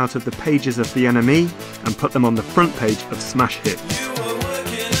took them out of the pages of the NME and put them on the front page of smash hits.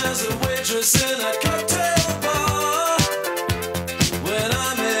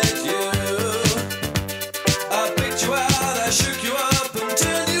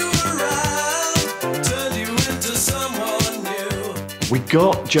 We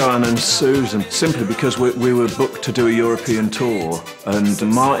got Joanne and Susan simply because we were booked to do a European tour, and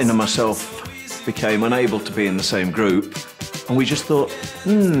Martin and myself became unable to be in the same group, and we just thought,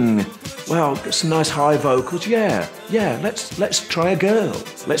 well, got some nice high vocals, yeah, let's try a girl.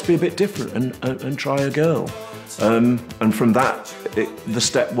 Let's be a bit different and try a girl. And from that, the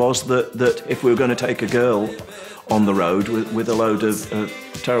step was that if we were going to take a girl on the road with a load of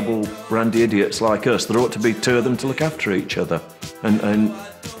terrible brandy idiots like us, there ought to be two of them to look after each other. And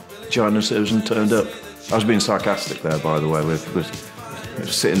Joanne and Susan turned up. I was being sarcastic there, by the way. We were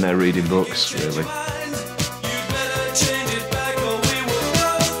sitting there reading books, really.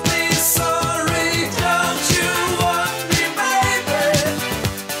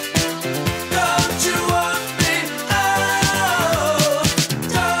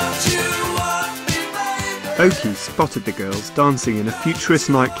 Oki spotted the girls dancing in a futurist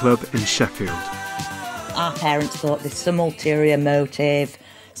nightclub in Sheffield. Our parents thought there's some ulterior motive,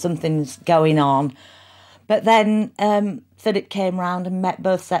 something's going on. But then Philip came round and met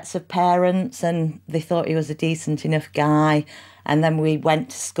both sets of parents, and they thought he was a decent enough guy. And then we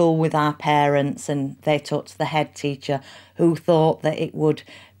went to school with our parents, and they talked to the head teacher, who thought that it would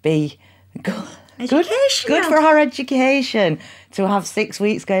be good for our education to have 6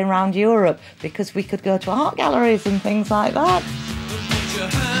 weeks going around Europe, because we could go to art galleries and things like that.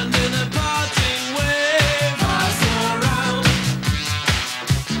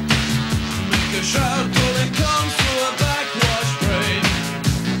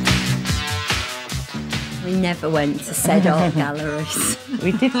 We never went to said art galleries.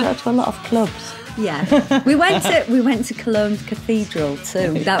 We did go to a lot of clubs. Yeah, we went to Cologne's Cathedral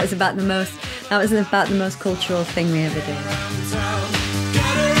too. That was about the most cultural thing we ever did.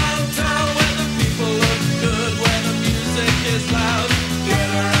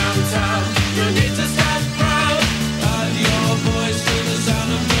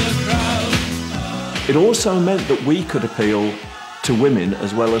 It also meant that we could appeal to women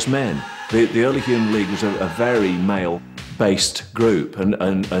as well as men. The early Human League was a very male-based group,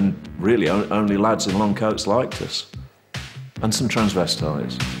 and really only lads in long coats liked us, and some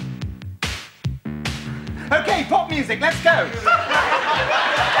transvestites. Okay, pop music, let's go.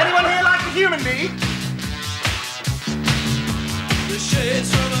 Anyone here like a Human League?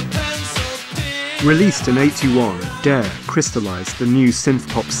 Released in '81, Dare crystallised the new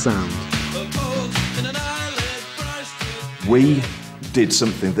synth-pop sound. We did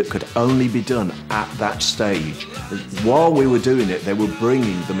something that could only be done at that stage. While we were doing it, they were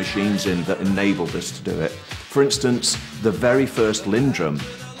bringing the machines in that enabled us to do it. For instance, the very first Lindrum,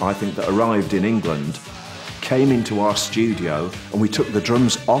 I think, that arrived in England, came into our studio, and we took the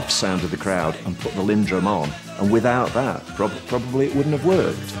drums off Sound of the Crowd and put the Lindrum on. And without that, probably it wouldn't have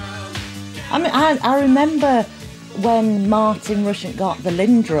worked. I mean, I remember when Martin Rushent got the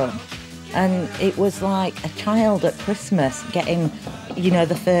Lindrum, and it was like a child at Christmas getting, you know,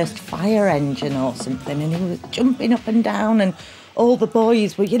 the first fire engine or something, and he was jumping up and down, and all the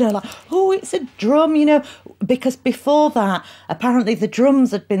boys were, you know, like, oh, it's a drum, you know, because before that, apparently the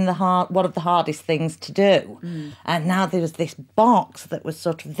drums had been one of the hardest things to do. And now there was this box that was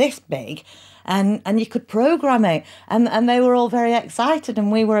sort of this big, and you could program it, and they were all very excited,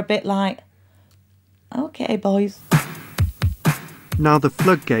 and we were a bit like, OK, boys. Now the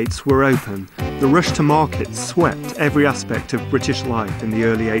floodgates were open, the rush to market swept every aspect of British life in the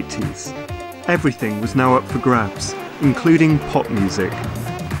early 80s. Everything was now up for grabs, including pop music.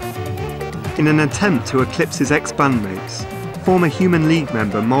 In an attempt to eclipse his ex-bandmates, former Human League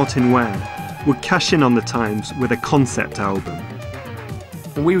member Martin Ware would cash in on the times with a concept album.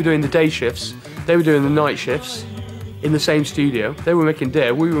 We were doing the day shifts, they were doing the night shifts in the same studio. They were making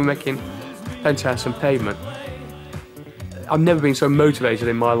Dare, we were making Penthouse and Pavement. I've never been so motivated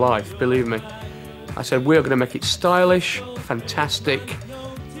in my life, believe me. I said, we're going to make it stylish, fantastic.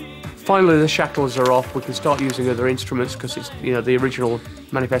 Finally, the shackles are off. We can start using other instruments because it's, you know, the original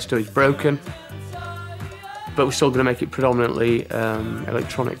manifesto is broken. But we're still going to make it predominantly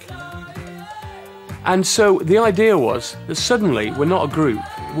electronic. And so the idea was that suddenly we're not a group.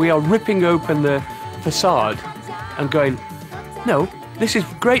 We are ripping open the facade and going, no, this is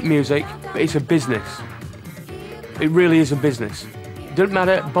great music, but it's a business. It really is a business. It doesn't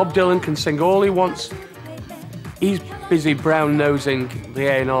matter, Bob Dylan can sing all he wants. He's busy brown-nosing the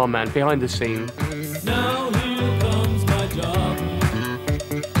A&R man behind the scene. Now here comes my job.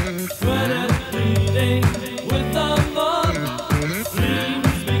 Sweat and bleeding with the mob.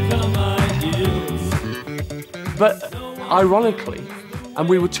 Dreams become ideals. But ironically, and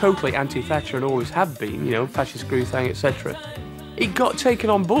we were totally anti-Thatcher and always have been, you know, fascist screw thing, etc. It got taken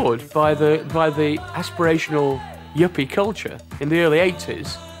on board by the aspirational yuppie culture in the early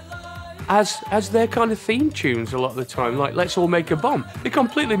 80s as their kind of theme tunes a lot of the time, like Let's All Make a Bomb. They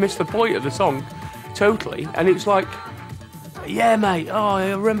completely missed the point of the song, totally, and it's like, yeah, mate, oh,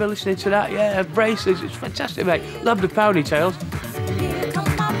 I remember listening to that, yeah, Braces, it's fantastic, mate, love the ponytails.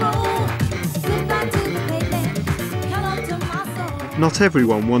 Not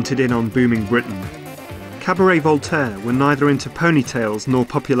everyone wanted in on booming Britain. Cabaret Voltaire were neither into ponytails nor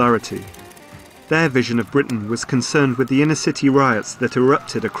popularity. Their vision of Britain was concerned with the inner-city riots that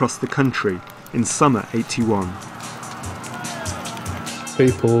erupted across the country in summer '81.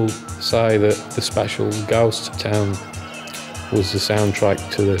 People say that the special Ghost Town was the soundtrack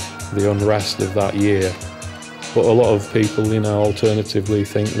to the unrest of that year. But a lot of people, you know, alternatively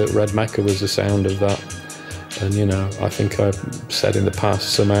think that Red Mecca was the sound of that. And, you know, I think I've said in the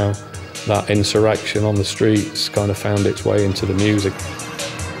past, somehow that insurrection on the streets kind of found its way into the music.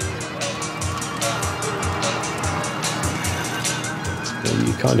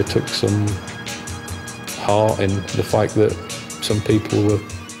 You kind of took some heart in the fact that some people were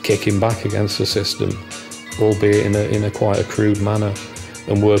kicking back against the system, albeit in a quite a crude manner,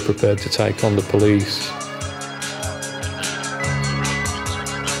 and were prepared to take on the police.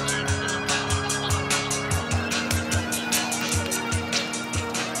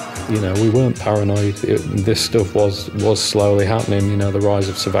 You know, we weren't paranoid. This stuff was slowly happening. You know, the rise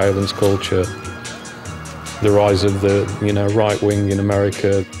of surveillance culture, the rise of the, you know, right wing in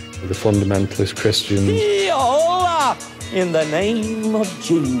America, the fundamentalist Christians. In the name of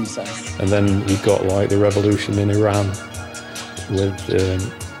Jesus. And then you got like the revolution in Iran with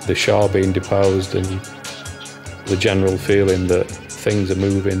the Shah being deposed and the general feeling that things are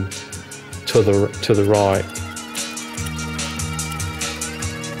moving to the right.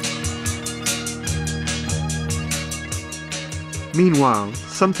 Meanwhile,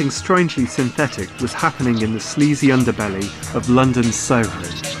 something strangely synthetic was happening in the sleazy underbelly of London's Soho.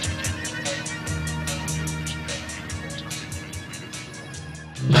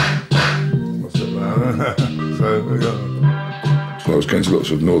 So I was going to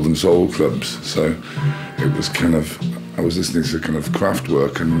lots of northern soul clubs, so it was kind of, I was listening to kind of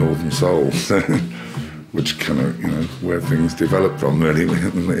Kraftwerk and northern soul, which kind of, you know, where things developed from really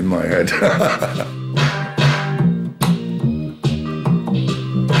in my head.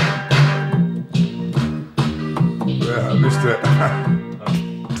 Yeah, I missed it.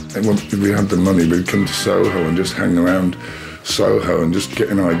 And when we had the money, we'd come to Soho and just hang around Soho and just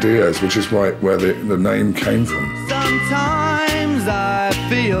getting ideas, which is where the name came from. Sometimes I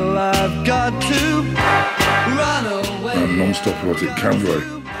feel I've got to run away. Non-stop erotic cabaret.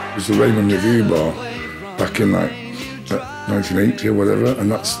 It was the Raymond Review bar back in like 1980 or whatever, and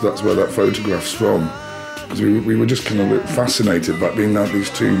that's where that photograph's from. Because we were just kind of fascinated by being like these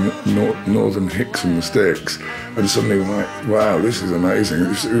two northern hicks and the sticks, and suddenly we're like, wow, this is amazing.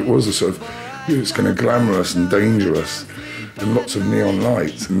 It was a sort of, it was kind of glamorous and dangerous, and lots of neon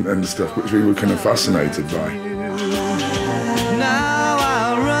lights and stuff, which we were kind of fascinated by. Now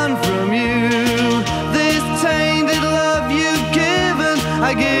I'll run from you. This tainted love you've given,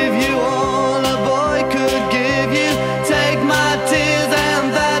 I give you all a boy could give you. Take my tears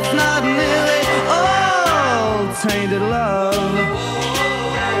and that's not nearly all. Tainted love,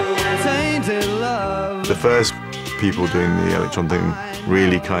 tainted love. first people doing the electron thing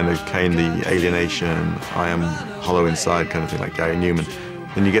really kind of came the alienation, I am hollow inside kind of thing, like Gary Numan.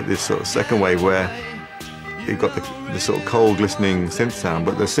 Then you get this sort of second wave where you've got the sort of cold, glistening synth sound,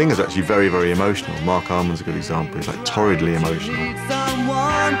 but the singer's actually very, very emotional. Mark Arman's a good example. He's like torridly emotional.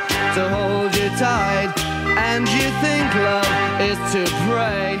 Someone to hold you tight, and you think love is to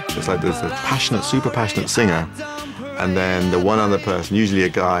pray. It's like there's a passionate, super passionate singer, and then the one other person, usually a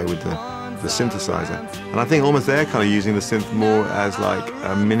guy with the synthesizer. And I think almost they're kind of using the synth more as like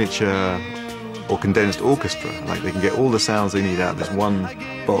a miniature or condensed orchestra. Like they can get all the sounds they need out of this one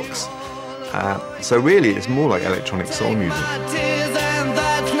box. So really, it's more like electronic soul music.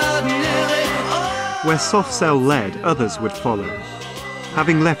 Where Soft Cell led, others would follow.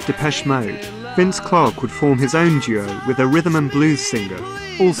 Having left Depeche Mode, Vince Clarke would form his own duo with a rhythm and blues singer,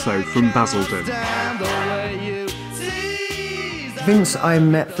 also from Basildon. Vince I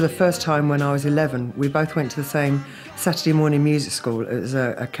met for the first time when I was 11. We both went to the same Saturday morning music school. It was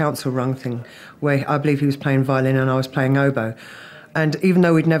a council-run thing where I believe he was playing violin and I was playing oboe. And even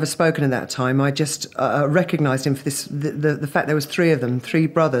though we'd never spoken at that time, I just recognised him for this, the fact there was three of them, three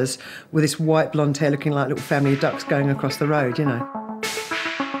brothers with this white blonde hair looking like little family of ducks going across the road, you know.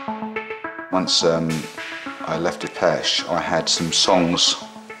 Once I left Depeche, I had some songs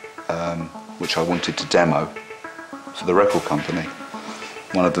which I wanted to demo for the record company,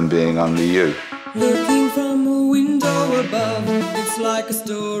 one of them being Only You. Looking from a window above, it's like a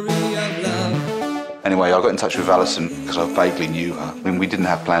story of love. Anyway, I got in touch with Alison because I vaguely knew her. I mean, we didn't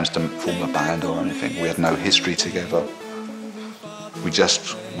have plans to form a band or anything. We had no history together. We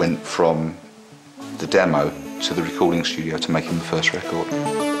just went from the demo to the recording studio to making the first record.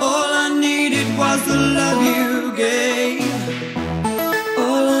 All I needed was the love you gave.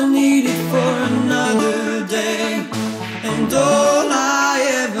 All I needed for another day. And all I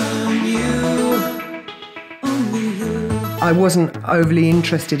ever knew, only you. I wasn't overly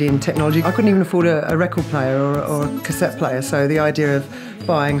interested in technology. I couldn't even afford a record player or a cassette player, so the idea of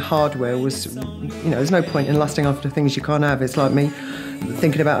buying hardware was, you know, there's no point in lusting after things you can't have. It's like me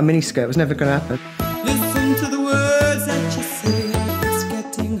thinking about a miniskirt. It was never going to happen. Listen to the words that you say. It's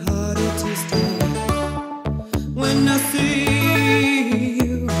getting harder to stay when I see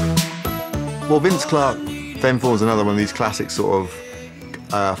you. Well, Vince Clarke then forms another one of these classic sort of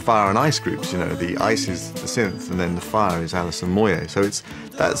fire and ice groups. You know, the ice is the synth, and then the fire is Alison Moyet. So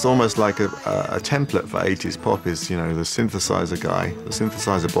that's almost like a template for 80s pop. Is, you know, the synthesizer guy, the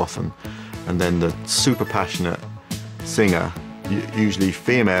synthesizer bottom, and then the super passionate singer, usually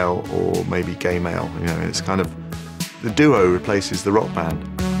female or maybe gay male. You know, it's kind of the duo replaces the rock band.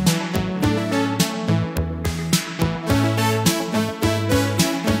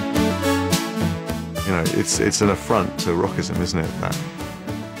 You know, it's an affront to rockism, isn't it? That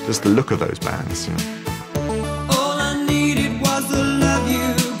just the look of those bands, you know. All I needed was the love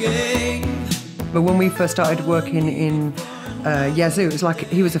you gave. But when we first started working in Yazoo, it was like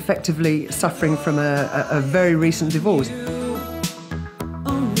he was effectively suffering from a very recent divorce.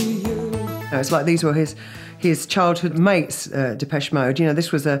 It's like these were his childhood mates, Depeche Mode. You know,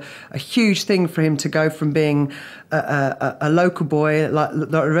 this was a huge thing for him to go from being a local boy like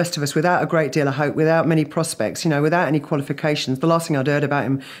the rest of us, without a great deal of hope, without many prospects, you know, without any qualifications. The last thing I'd heard about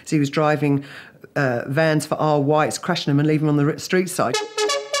him is he was driving vans for our whites, crashing them and leaving them on the street side.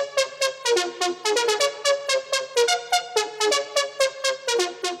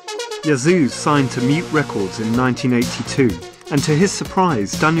 Yazoo signed to Mute Records in 1982. And to his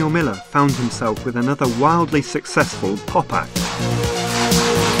surprise, Daniel Miller found himself with another wildly successful pop act.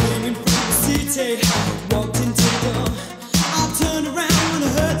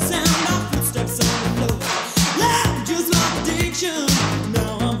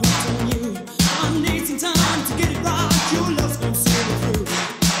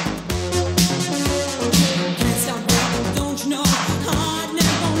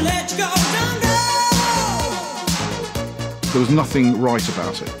 There was nothing right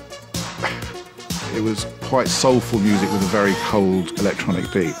about it. It was quite soulful music with a very cold electronic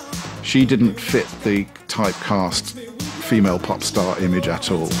beat. She didn't fit the typecast female pop star image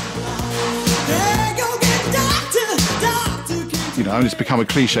at all. You know, and it's become a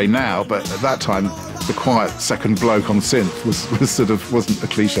cliche now, but at that time, the quiet second bloke on synth wasn't a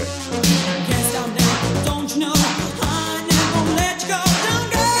cliche.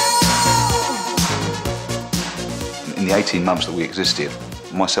 In the 18 months that we existed,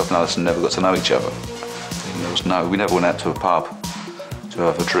 myself and Alison never got to know each other. We never went out to a pub to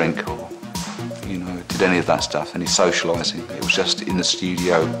have a drink or, you know, did any of that stuff, any socialising. It was just in the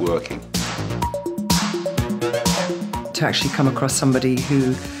studio working. To actually come across somebody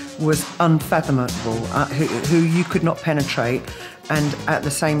who was unfathomable, who you could not penetrate, and at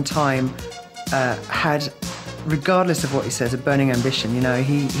the same time had, regardless of what he says, a burning ambition. You know,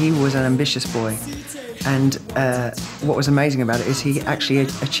 he was an ambitious boy, and what was amazing about it is he actually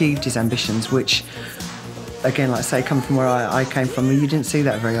achieved his ambitions, which, again, like I say, coming from where I came from, you didn't see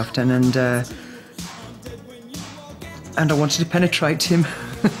that very often, and I wanted to penetrate him.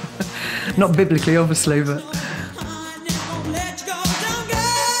 Not biblically, obviously, but...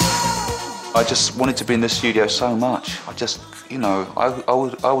 I just wanted to be in the studio so much. I just, you know, I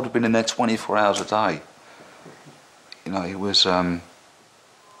would have been in there 24 hours a day. You know, it was like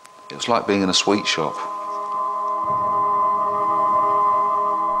being in a sweet shop.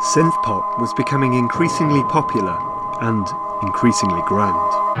 Synth pop was becoming increasingly popular and increasingly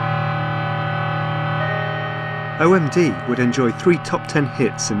grand. OMD would enjoy 3 top 10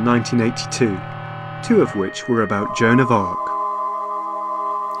 hits in 1982, 2 of which were about Joan of Arc.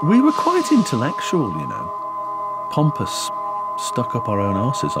 We were quite intellectual, you know. Pompous, stuck up our own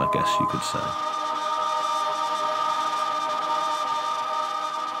arses, I guess you could say.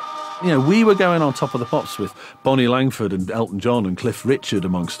 You know, we were going on Top of the Pops with Bonnie Langford and Elton John and Cliff Richard,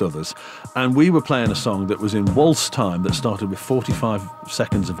 amongst others, and we were playing a song that was in waltz time that started with 45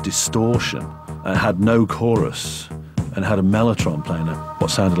 seconds of distortion and had no chorus and had a mellotron playing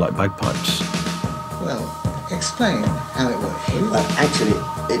what sounded like bagpipes. Well, explain how it works. Well, actually,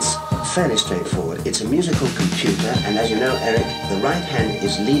 it's fairly straightforward. It's a musical computer, and as you know, Eric, the right hand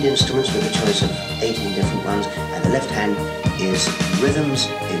is lead instruments with a choice of 18 different ones, and the left hand is rhythms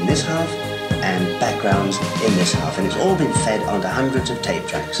in this half and backgrounds in this half, and it's all been fed onto hundreds of tape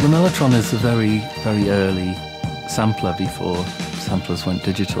tracks. The mellotron is a very, very early sampler before samplers went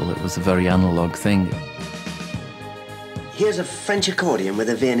digital. It was a very analog thing. Here's a French accordion with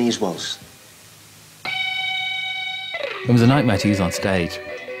a Viennese waltz. It was a nightmare to use on stage.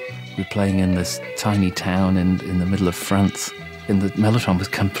 We were playing in this tiny town in the middle of France, and the mellotron was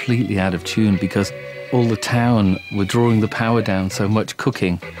completely out of tune because all the town were drawing the power down so much,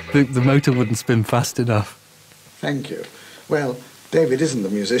 cooking. The motor wouldn't spin fast enough. Thank you. Well, David isn't a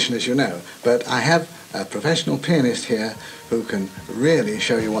musician, as you know, but I have a professional pianist here who can really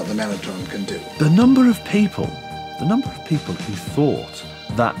show you what the mellotron can do. The number of people who thought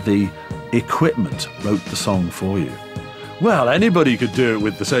that the equipment wrote the song for you. Well, anybody could do it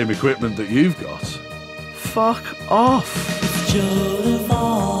with the same equipment that you've got. Fuck off.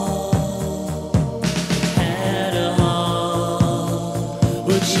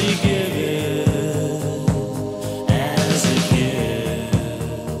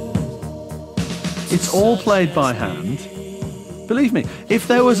 It's all played by hand. Believe me, if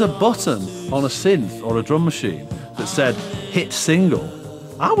there was a button on a synth or a drum machine that said hit single,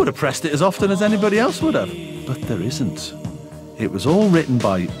 I would have pressed it as often as anybody else would have. But there isn't. It was all written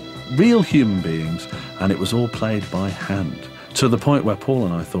by real human beings, and it was all played by hand. To the point where Paul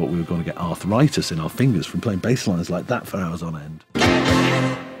and I thought we were going to get arthritis in our fingers from playing bass lines like that for hours on end.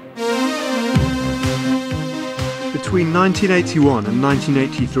 Between 1981 and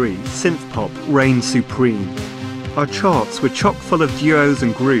 1983, synth pop reigned supreme. Our charts were chock full of duos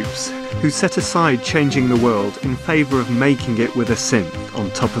and groups who set aside changing the world in favour of making it with a synth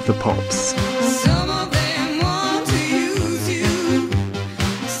on top of the pops.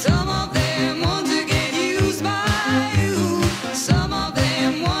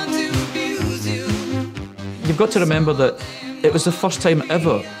 You've got to remember that it was the first time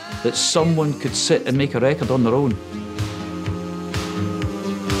ever that someone could sit and make a record on their own.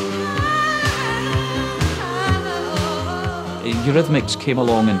 Eurythmics came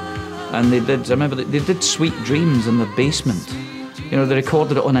along and they did, I remember they did Sweet Dreams in the basement. You know, they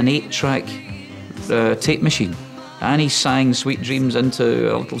recorded it on an 8-track tape machine. Annie sang Sweet Dreams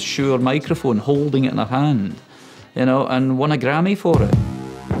into a little Shure microphone, holding it in her hand, you know, and won a Grammy for it.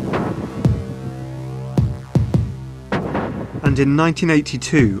 And in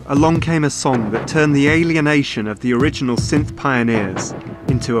 1982, along came a song that turned the alienation of the original synth pioneers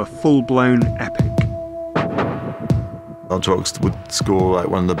into a full-blown epic. Ultravox would score like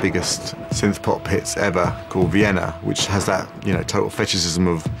one of the biggest synth pop hits ever, called Vienna, which has that, you know, total fetishism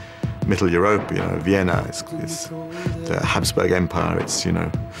of Middle Europe. You know, Vienna, it's the Habsburg Empire. It's, you know,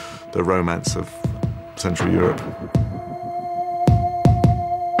 the romance of Central Europe.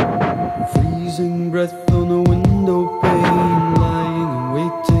 Freezing breath on a window pane, lying and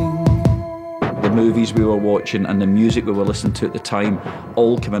waiting. The movies we were watching and the music we were listening to at the time,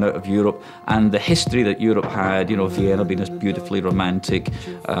 all coming out of Europe, and the history that Europe had, you know, Vienna being this beautifully romantic,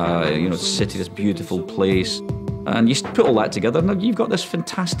 you know, city, this beautiful place. And you put all that together, and you've got this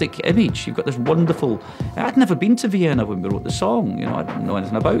fantastic image. You've got this wonderful... I'd never been to Vienna when we wrote the song. You know, I didn't know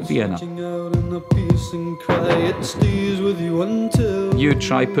anything about Vienna. You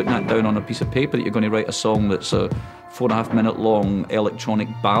try putting that down on a piece of paper that you're going to write a song that's a 4.5-minute long electronic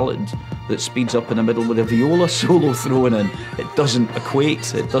ballad that speeds up in the middle with a viola solo thrown in. It doesn't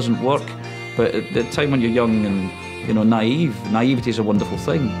equate, it doesn't work. But at the time when you're young and, you know, naive, naivety is a wonderful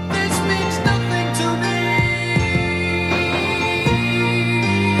thing.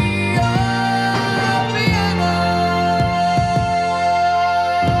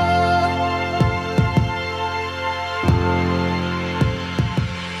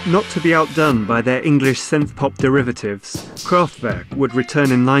 Not to be outdone by their English synth-pop derivatives, Kraftwerk would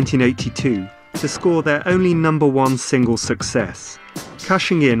return in 1982 to score their only #1 single success,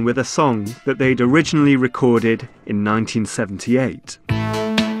 cashing in with a song that they'd originally recorded in 1978.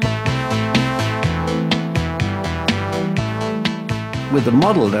 With the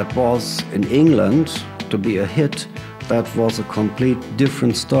model that was in England to be a hit, that was a complete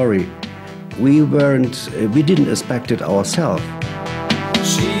different story. We didn't expect it ourselves.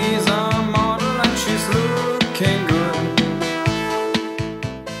 She's a model and she's looking good.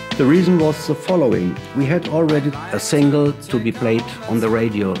 The reason was the following. We had already a single to be played on the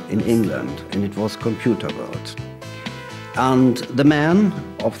radio in England, and it was Computer World. And the man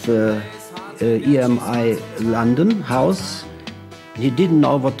of the EMI London house, he didn't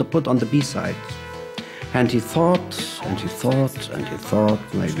know what to put on the B-side. And he thought, and he thought, and he thought,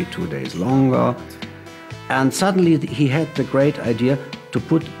 maybe 2 days longer. And suddenly he had the great idea to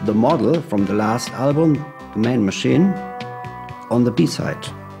put the model from the last album, The Main Machine, on the B-side.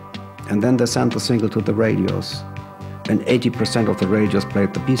 And then they sent the single to the radios. And 80% of the radios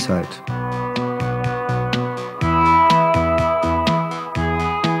played the B-side.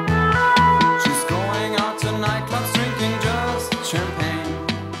 She's going out to nightclubs drinking just champagne.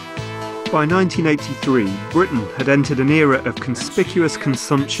 By 1983, Britain had entered an era of conspicuous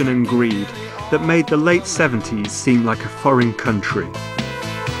consumption and greed that made the late 70s seem like a foreign country.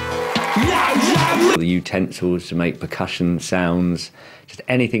 The utensils to make percussion sounds, just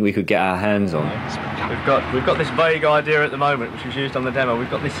anything we could get our hands on. We've got this vague idea at the moment, which was used on the demo. We've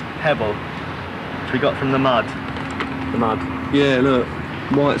got this pebble, which we got from the mud. The mud. Yeah, look,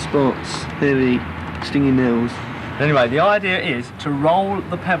 white spots, heavy, stinging nails. Anyway, the idea is to roll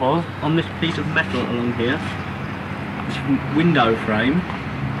the pebble on this piece of metal along here, this window frame,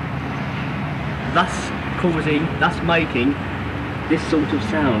 thus making this sort of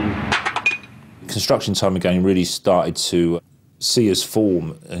sound. Construction time again really started to see us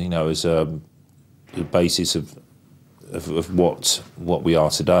form, you know, as a basis of what we are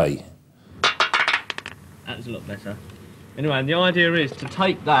today. That was a lot better. Anyway, and the idea is to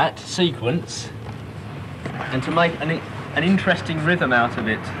take that sequence and to make an interesting rhythm out of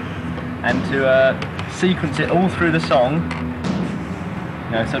it, and to sequence it all through the song,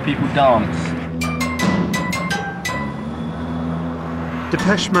 you know, so people dance.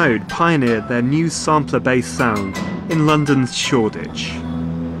 Depeche Mode pioneered their new sampler-based sound in London's Shoreditch.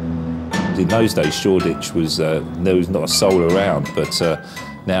 In those days, Shoreditch was there was not a soul around, but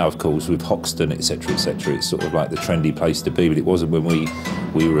now, of course, with Hoxton, etc., it's sort of like the trendy place to be. But it wasn't when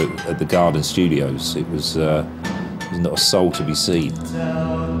we were at the Garden Studios. It was not a soul to be seen.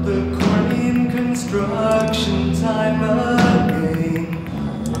 The Queen construction time again.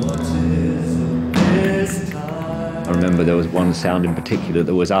 What is it this time? I remember there was one sound in particular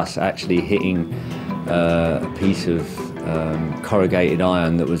that was us actually hitting a piece of corrugated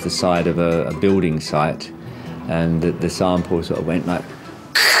iron that was the side of a building site, and the sample sort of went like,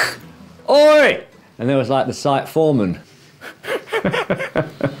 "Oi!" And there was like the site foreman.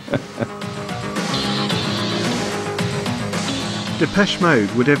 Depeche Mode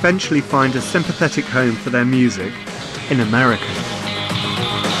would eventually find a sympathetic home for their music in America.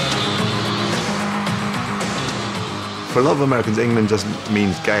 For a lot of Americans, England just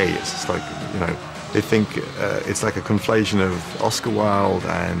means gay. It's just like, you know, they think it's like a conflation of Oscar Wilde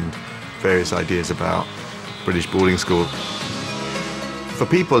and various ideas about British boarding school. For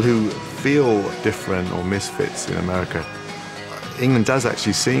people who feel different or misfits in America, England does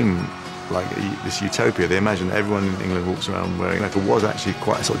actually seem like this utopia. They imagine everyone in England walks around wearing like it was actually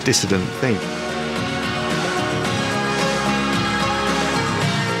quite a sort of dissident thing.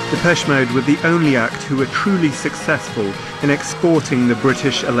 Depeche Mode were the only act who were truly successful in exporting the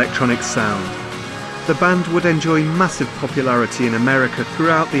British electronic sound. The band would enjoy massive popularity in America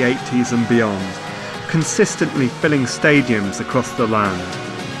throughout the 80s and beyond, consistently filling stadiums across the land.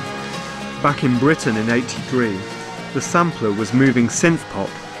 Back in Britain in '83, the sampler was moving synth-pop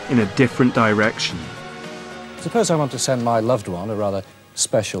in a different direction. Suppose I want to send my loved one a rather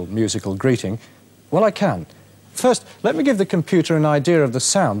special musical greeting. Well, I can. First, let me give the computer an idea of the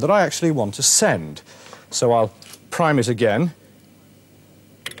sound that I actually want to send. So I'll prime it again.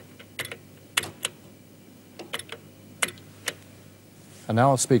 And now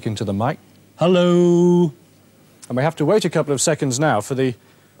I'll speak into the mic. Hello! And we have to wait a couple of seconds now for the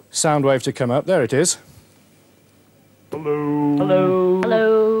sound wave to come up. There it is. Hello. Hello.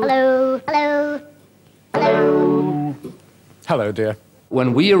 Hello. Hello. Hello. Hello. Hello, dear.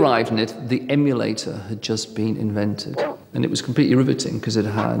 When we arrived in it, the emulator had just been invented. And it was completely riveting because it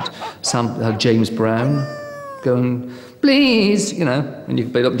had James Brown going, please, you know, and you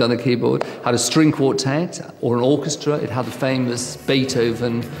could play it up and down the keyboard. Had a string quartet or an orchestra. It had the famous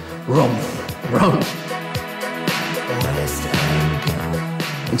Beethoven, romp.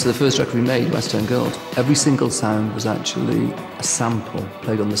 And so the first record we made, West End Girls, every single sound was actually a sample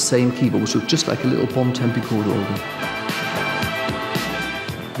played on the same keyboard, which looked just like a little Bontempi chord organ.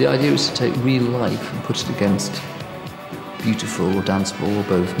 The idea was to take real life and put it against beautiful or danceable or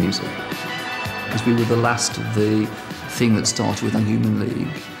both music. Because we were the last of the thing that started with a Human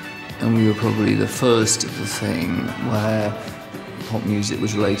League, and we were probably the first of the thing where pop music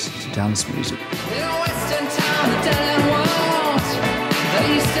was related to dance music.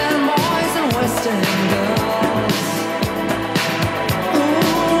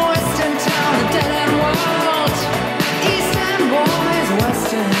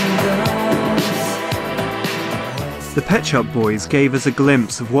 The Pet Shop Boys gave us a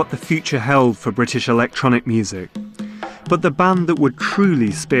glimpse of what the future held for British electronic music. But the band that would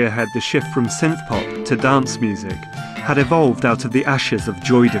truly spearhead the shift from synthpop to dance music had evolved out of the ashes of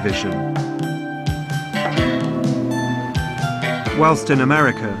Joy Division. Whilst in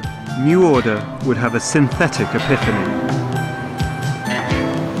America, New Order would have a synthetic epiphany.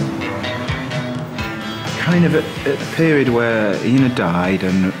 Kind of at the period where Ina died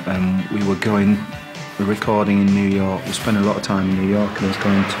and we were recording in New York. We spent a lot of time in New York, and I was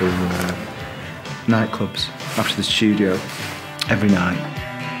going to nightclubs after the studio every night.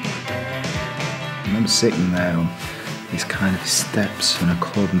 I remember sitting there on these kind of steps in a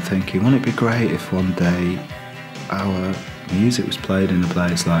club and thinking, wouldn't it be great if one day our music was played in a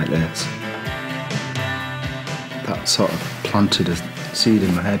place like this? That sort of planted a seed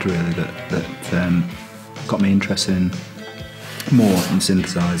in my head, really, that got me interested in more in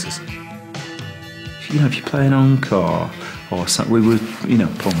synthesizers. You know, if you play an encore or something, we were, you know,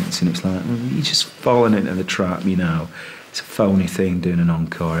 punks, and it's like, you're just falling into the trap, you know. It's a phony thing doing an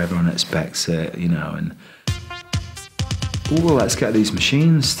encore, everyone expects it, you know, and well, let's get these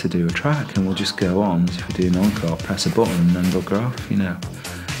machines to do a track and we'll just go on. If we do an encore, press a button and then they'll go off, you know.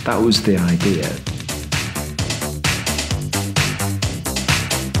 That was the idea.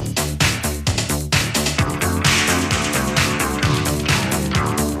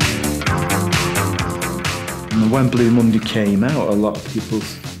 When Blue Monday came out, a lot of people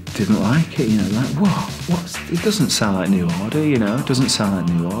didn't like it, you know, like, what's, it doesn't sound like New Order, you know, it doesn't sound like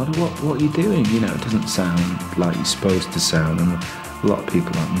New Order, what are you doing, you know, it doesn't sound like you're supposed to sound, and a lot of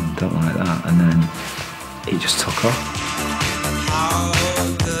people don't like that, and then it just took off. How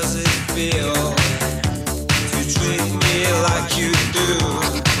does it feel to treat me like you do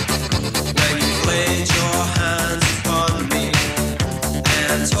when you laid your hands upon me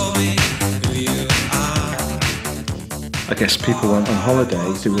and told me who you are? I guess people went on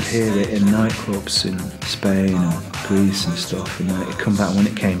holidays, they would hear it in nightclubs in Spain and Greece and stuff, and then it'd come back, when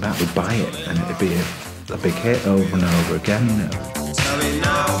it came back, we'd buy it, and it'd be a big hit over and over again, you know.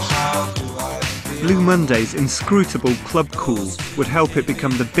 Blue Monday's inscrutable club cool would help it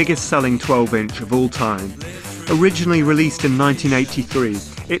become the biggest selling 12-inch of all time. Originally released in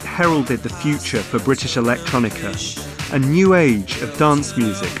 1983, it heralded the future for British electronica, a new age of dance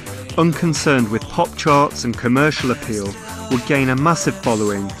music, unconcerned with pop charts and commercial appeal, would gain a massive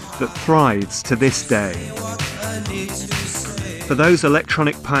following that thrives to this day. For those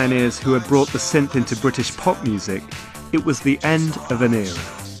electronic pioneers who had brought the synth into British pop music, it was the end of an era.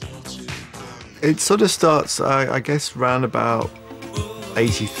 It sort of starts, I guess, round about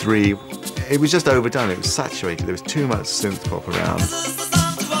 83. It was just overdone, it was saturated, there was too much synth pop around.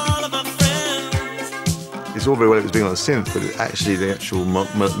 It's all very well it was being on a synth, but actually the actual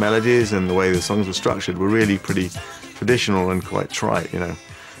melodies and the way the songs were structured were really pretty traditional and quite trite, you know.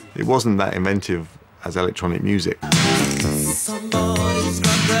 It wasn't that inventive as electronic music. Somebody's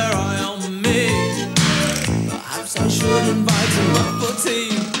got their eye on me. Perhaps I should invite him up for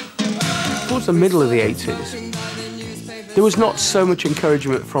tea. Towards the middle of the 80s, there was not so much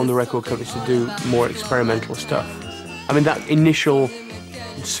encouragement from the record companies to do more experimental stuff. I mean, that initial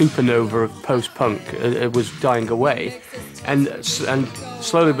supernova of post-punk was dying away, and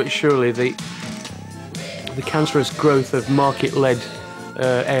slowly but surely the cancerous growth of market-led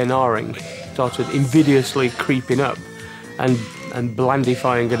A&Ring started invidiously creeping up and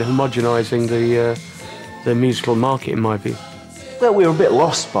blandifying and homogenising the musical market, in my view. Well, we were a bit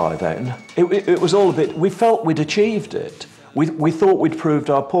lost by then. It was all a bit... We felt we'd achieved it. We thought we'd proved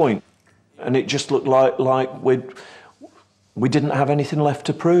our point, and it just looked like we didn't have anything left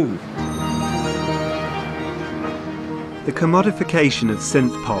to prove. The commodification of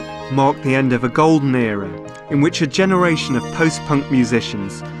synth pop marked the end of a golden era in which a generation of post-punk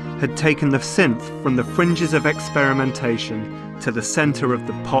musicians had taken the synth from the fringes of experimentation to the centre of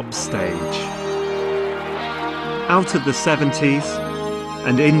the pop stage. Out of the 70s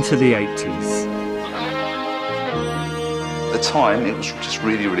and into the 80s. At the time, it was just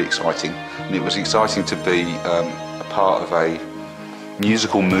really, really exciting, and it was exciting to be a part of a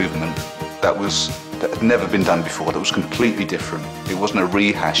musical movement that had never been done before, that was completely different. It wasn't a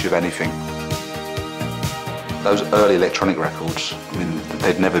rehash of anything. Those early electronic records, I mean,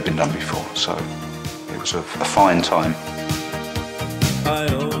 they'd never been done before, so it was a fine time. I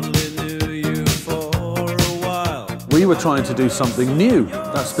only knew you for a while. We were trying to do something new.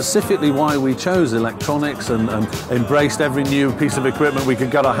 That's specifically why we chose electronics and embraced every new piece of equipment we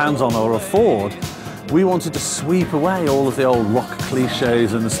could get our hands on or afford. We wanted to sweep away all of the old rock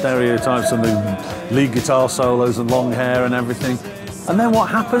cliches and the stereotypes and the lead guitar solos and long hair and everything. And then what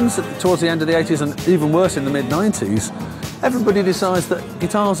happens towards the end of the 80s and even worse in the mid-90s, everybody decides that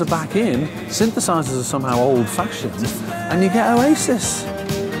guitars are back in, synthesizers are somehow old-fashioned, and you get Oasis.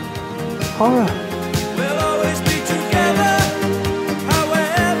 Horror. We'll always be together,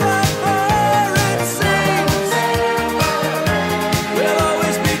 however far it seems. We'll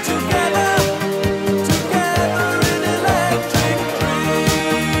always be together, together in electric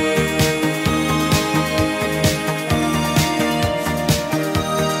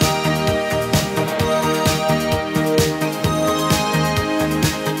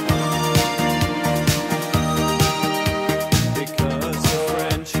because the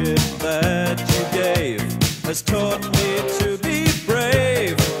friendship that you gave has taught me